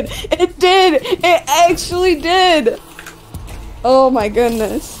 It did. It did. It actually did. Oh my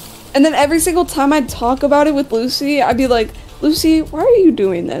goodness. And then every single time I'd talk about it with Lucy, I'd be like, Lucy, why are you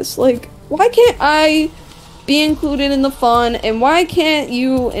doing this? Like, why can't I be included in the fun? And why can't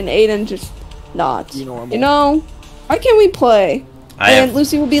you and Aiden just not? Be normal. You know? Why can't we play? I And have-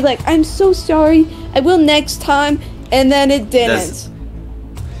 Lucy would be like, I'm so sorry. I will next time. And then it didn't. Does-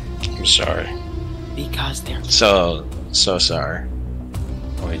 I'm sorry. Because they're. So sorry.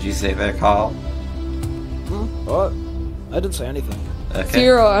 What did you say there, Carl? What? I didn't say anything. Okay.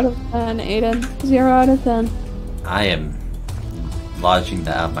 0 out of 10, Aiden. 0 out of 10. I am lodging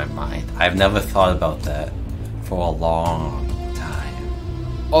that out of my mind. I've never thought about that for a long time.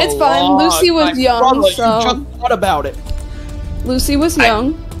 It's fine, Oh, Lucy was my young, brother, so- You just thought about it. Lucy was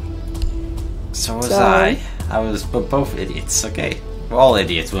young. So was Sorry. I. We're both idiots, okay? We're all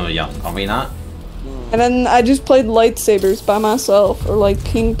idiots when we're young, are we not? And then I just played lightsabers by myself, or like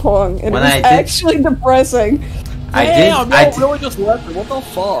ping pong, and When it was I did- actually depressing. Damn, I no, did. really just left it. What the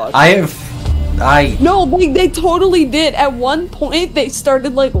fuck? I No, they totally did. At one point, they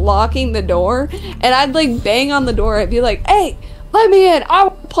started like locking the door, and I'd like bang on the door. I'd be like, "Hey, let me in! I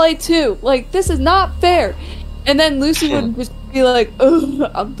want to play too. Like this is not fair." And then Lucy would just be like, "Ugh,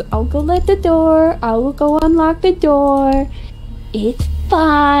 I'll go let the door. I will go unlock the door. It's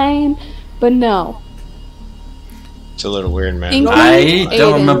fine." But no. It's a little weird, man. Ink- I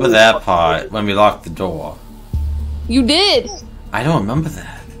don't Aiden. remember that part when we locked the door. You did. I don't remember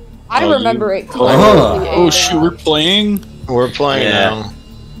that. I Oh, remember you- it. Oh. clearly, Oh Aiden. shoot, we're playing? We're playing Yeah. now.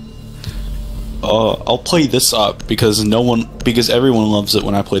 I'll play this up because everyone loves it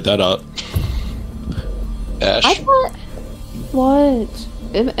when I play that up. I Ash. thought. What?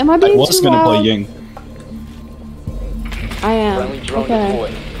 Am I I being was too gonna play loud? Ying. I Friendly am. drone Okay.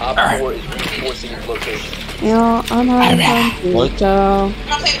 deployed. Op 4 is reinforcing its location. Yeah, I'm having fun too, What? so...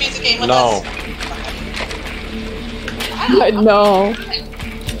 Come play the music game with No. us. No.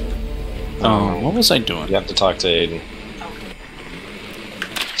 Oh, what was I doing? You have to talk to Aiden.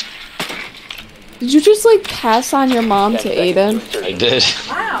 Did you just like pass on your mom 10 to seconds Aiden? insertion. I did.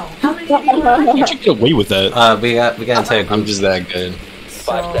 Wow. How many of you are How'd you get away with that? We got into a I'm group. just that good.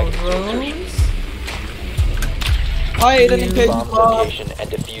 5 seconds to insertion. Hi, Aiden and Bomb Casey. location and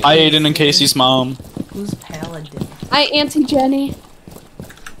defuse. Hi, Aiden and Casey's mom. Who's Paladin? Hi, Auntie Jenny.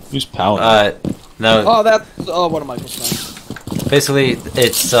 Who's Paladin? No, Oh, that's one of Michael's friends. basically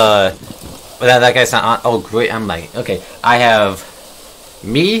it's but that guy's not on. Oh great, I'm like, okay, I have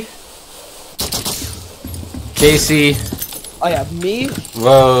me, Casey, I have me.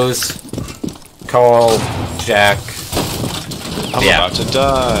 Rose, Carl, Jack. I'm Yeah. about to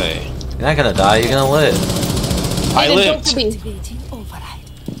die. You're not gonna die, you're gonna live. I Aiden, lived. don't be- Activating override.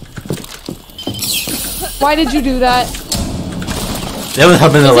 Why did you do that? That would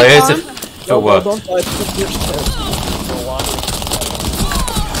have been hilarious on? if it worked. Don't die, it's just your shit.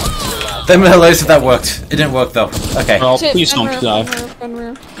 That would have been hilarious if that worked. It didn't work though. Okay. Well, Shit, please gun don't rear, die. gun rear, gun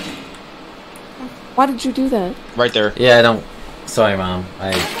rear. Why did you do that? Right there. Yeah, I don't. Sorry, Mom.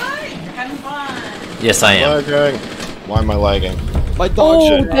 You're having fun. Yes, I am. Lagging. Why am I lagging? My dog Oh,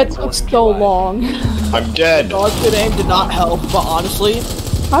 shit. that took so long. I'm dead. Dog shit aim did not help, but honestly,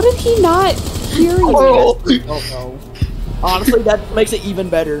 How did he not hear you? oh no. Honestly, that makes it even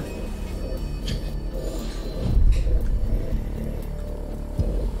better.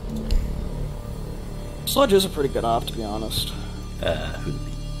 Sludge is a pretty good op, to be honest.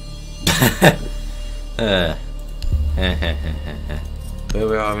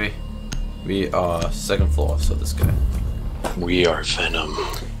 Where are we? We are second floor, so this guy. We are Venom.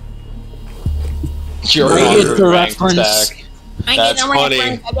 You're Get the ranked reference. attack. That's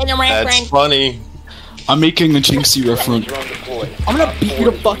funny. That's funny. I'm making a Jinxie reference. Drone deployed. I'm gonna Op beat 4 you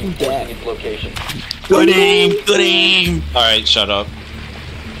to is fucking reinforcing death. its location. Good aim, good aim. Alright, shut up.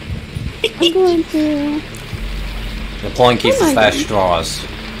 I'm going to. Deploying keeps Oh as my fast God. straws.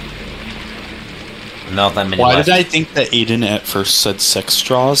 Not that many Why left. did I think that Aiden at first said sex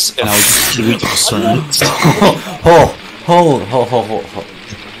straws, and I was really concerned?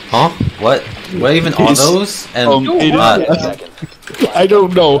 Huh? What? What even are Is- those? And Aiden, 10 seconds. I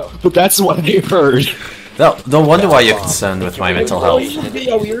don't know, but that's what I heard. no wonder why you're concerned with my mental health.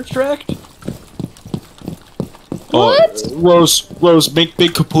 Video ear tracked? What? Rose, make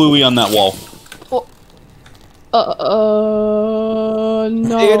big kaplooey on that wall.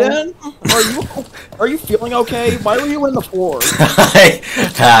 No. Aiden, are you feeling okay? Why were you in the floor? I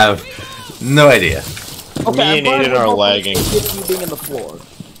have no idea. Okay, Me and I'm glad Aiden are we're lagging. both You being in the floor.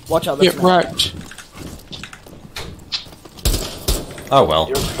 Watch out. That's Get not- wrecked. Oh well,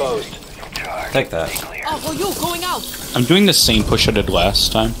 You're exposed. take that. Oh, for you, going out. I'm doing the same push I did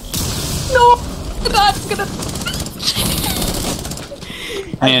last time. No! God, I'm gonna.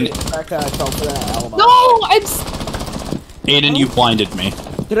 And The fact that I fell for that alibi. No! I'm. Aiden, you blinded me.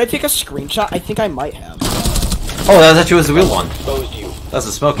 Did I take a screenshot? I think I might have. Oh, that actually was the real one. Exposed you. That's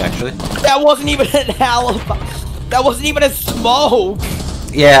the smoke, actually. That wasn't even an alibi. That wasn't even a smoke.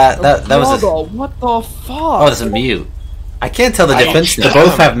 Yeah, that was a. Brother, what the fuck? Oh, it's a mute. I can't tell the I- difference. They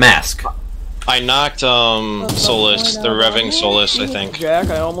both have mask. I knocked Solus, the revving Solus, I think. Jack,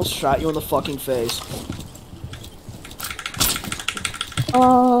 I almost shot you in the fucking face.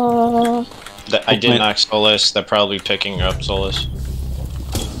 I did knock Solus. They're probably picking up Solus.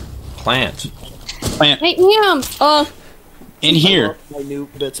 Plant. Plant I am. in here. My new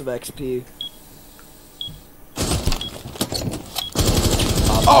bits of XP.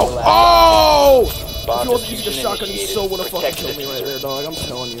 Oh! If Bomb you wasn't using a diffusion shotgun, you initiated. so would have fucking Protect killed me right there, diffuser. dog. I'm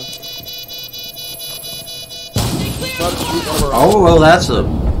telling you. Try to shoot over- Oh well, that's a.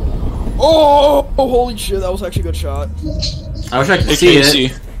 Oh, holy shit, that was actually a good shot. I wish I could Hey, see Casey.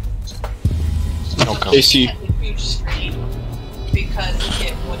 it. Okay. Casey. Huge screen because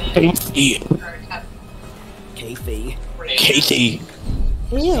it wouldn't Casey. have Kathy. Casey.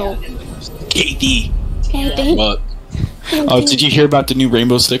 Ew. Katie. Hey, But Oh, did you hear about the new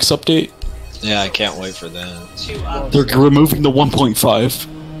Rainbow Six update? yeah, I can't wait for that. to They're removing the 1.5.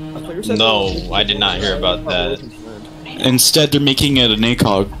 No, I did not hear about that. Instead, they're making it an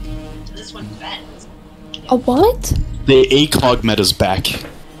ACOG. this one's bent. A what? The ACOG meta's back.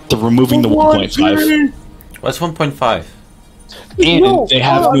 They're removing the 1.5. What's 1.5? And No, they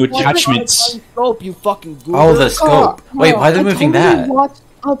have oh, new I wanted attachments. Scope, you fucking goober. Oh, the scope. Wait, why are they I moving totally that? watched-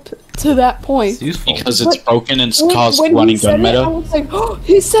 up to that point. It's useful. Because it's But broken and it's When- caused when running he said gun it, I meta. was like, oh,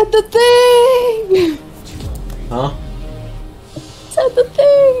 he said the thing! Huh? Said the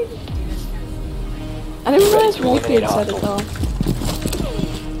thing! I didn't realize to Mikey had eliminate said it hostiles. though.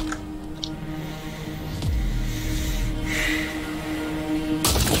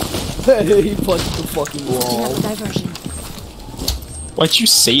 Hey, he punched the fucking wall. Diversion. Why'd you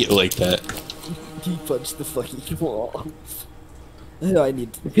say it like that? He punched the fucking wall. I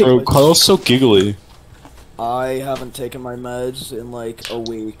need to Bro, Carl's so giggly. I haven't taken my meds in like a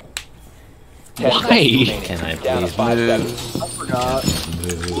week. 10 Why? seconds remaining. Can I Down to please 5 move? seconds. I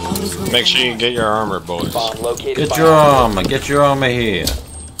forgot. Make sure you get your armor, boys. Bomb located. Get by your armor. Get your armor here.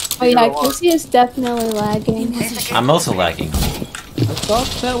 Oh yeah, Casey is definitely lagging. I'm also lagging. I thought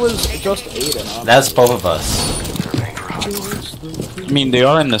that was just Aiden. Huh? That's both of us. I mean, they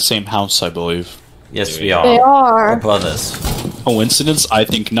are in the same house, I believe. Yes, we They are. We're are. brothers. Coincidence? I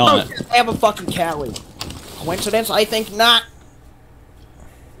think not. I have a fucking Cali. Coincidence? I think not.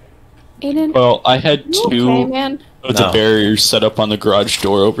 Aiden, Well, I had you okay, two man? of the No. barriers set up on the garage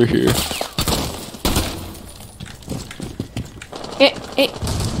door over here.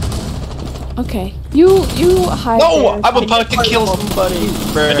 Okay, you hide No, there. I'm about to kill somebody.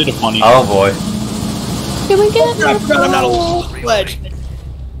 I did a funny. Oh boy. Can we get I forgot I'm not a ledge.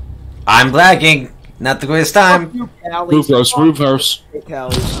 I'm lagging. Not the greatest time. You Cali. Roof house. Callies.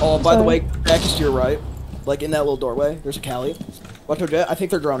 Oh, by the Sorry. way, back is to your right. Like in that little doorway, there's a Cali. Watch your jet. I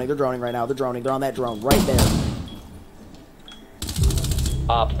think they're droning. They're droning right now. They're droning. They're on that drone right there.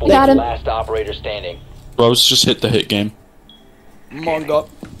 Op 4, Got him. last operator standing. Bros just hit the hit game. Manga.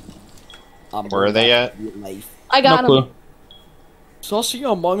 Where are they at? I got No him. clue. Saucy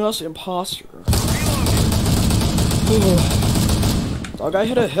Among Us imposter. Dog, I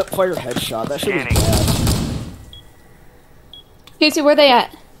hit a hipfire headshot. That shit was bad. Casey, where they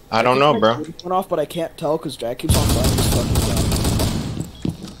at? I don't know, bro. It went off, but I can't tell because Jack keeps on firing his fucking gun.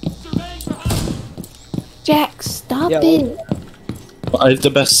 Jack, stop Yeah, it. I have the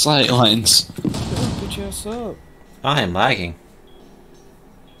best sight lines. Get your ass up. I am lagging.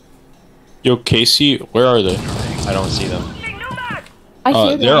 Yo, Casey, where are they? I don't see them. I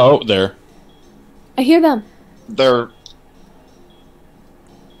hear They're them. out there. I hear them. They're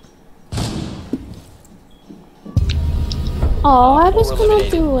Oh, I was gonna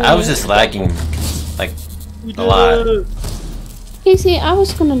do it. I was just lagging, like, a lot. Casey, I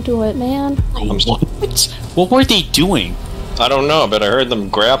was gonna do it, man. What? What were they doing? I don't know, but I heard them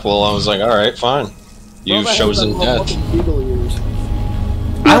grapple. I was like, all right, fine. You've chosen death.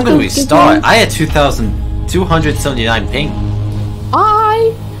 I'm gonna restart. I had 2,279 ping.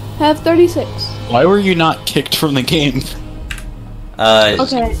 I have 36. Why were you not kicked from the game?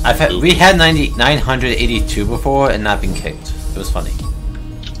 Okay. We had 982 before and not been kicked. It was funny.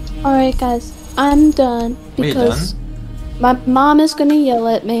 Alright, guys. I'm done. Are you Because my mom is gonna yell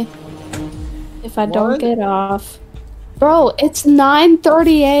at me if I don't What? get off. Bro, it's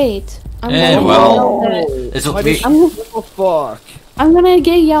 9:38. I'm Eh, gonna well, get yelled at. It's Why okay. does- What the fuck? I'm gonna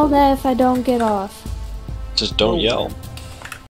get yelled at if I don't get off. Just don't yell.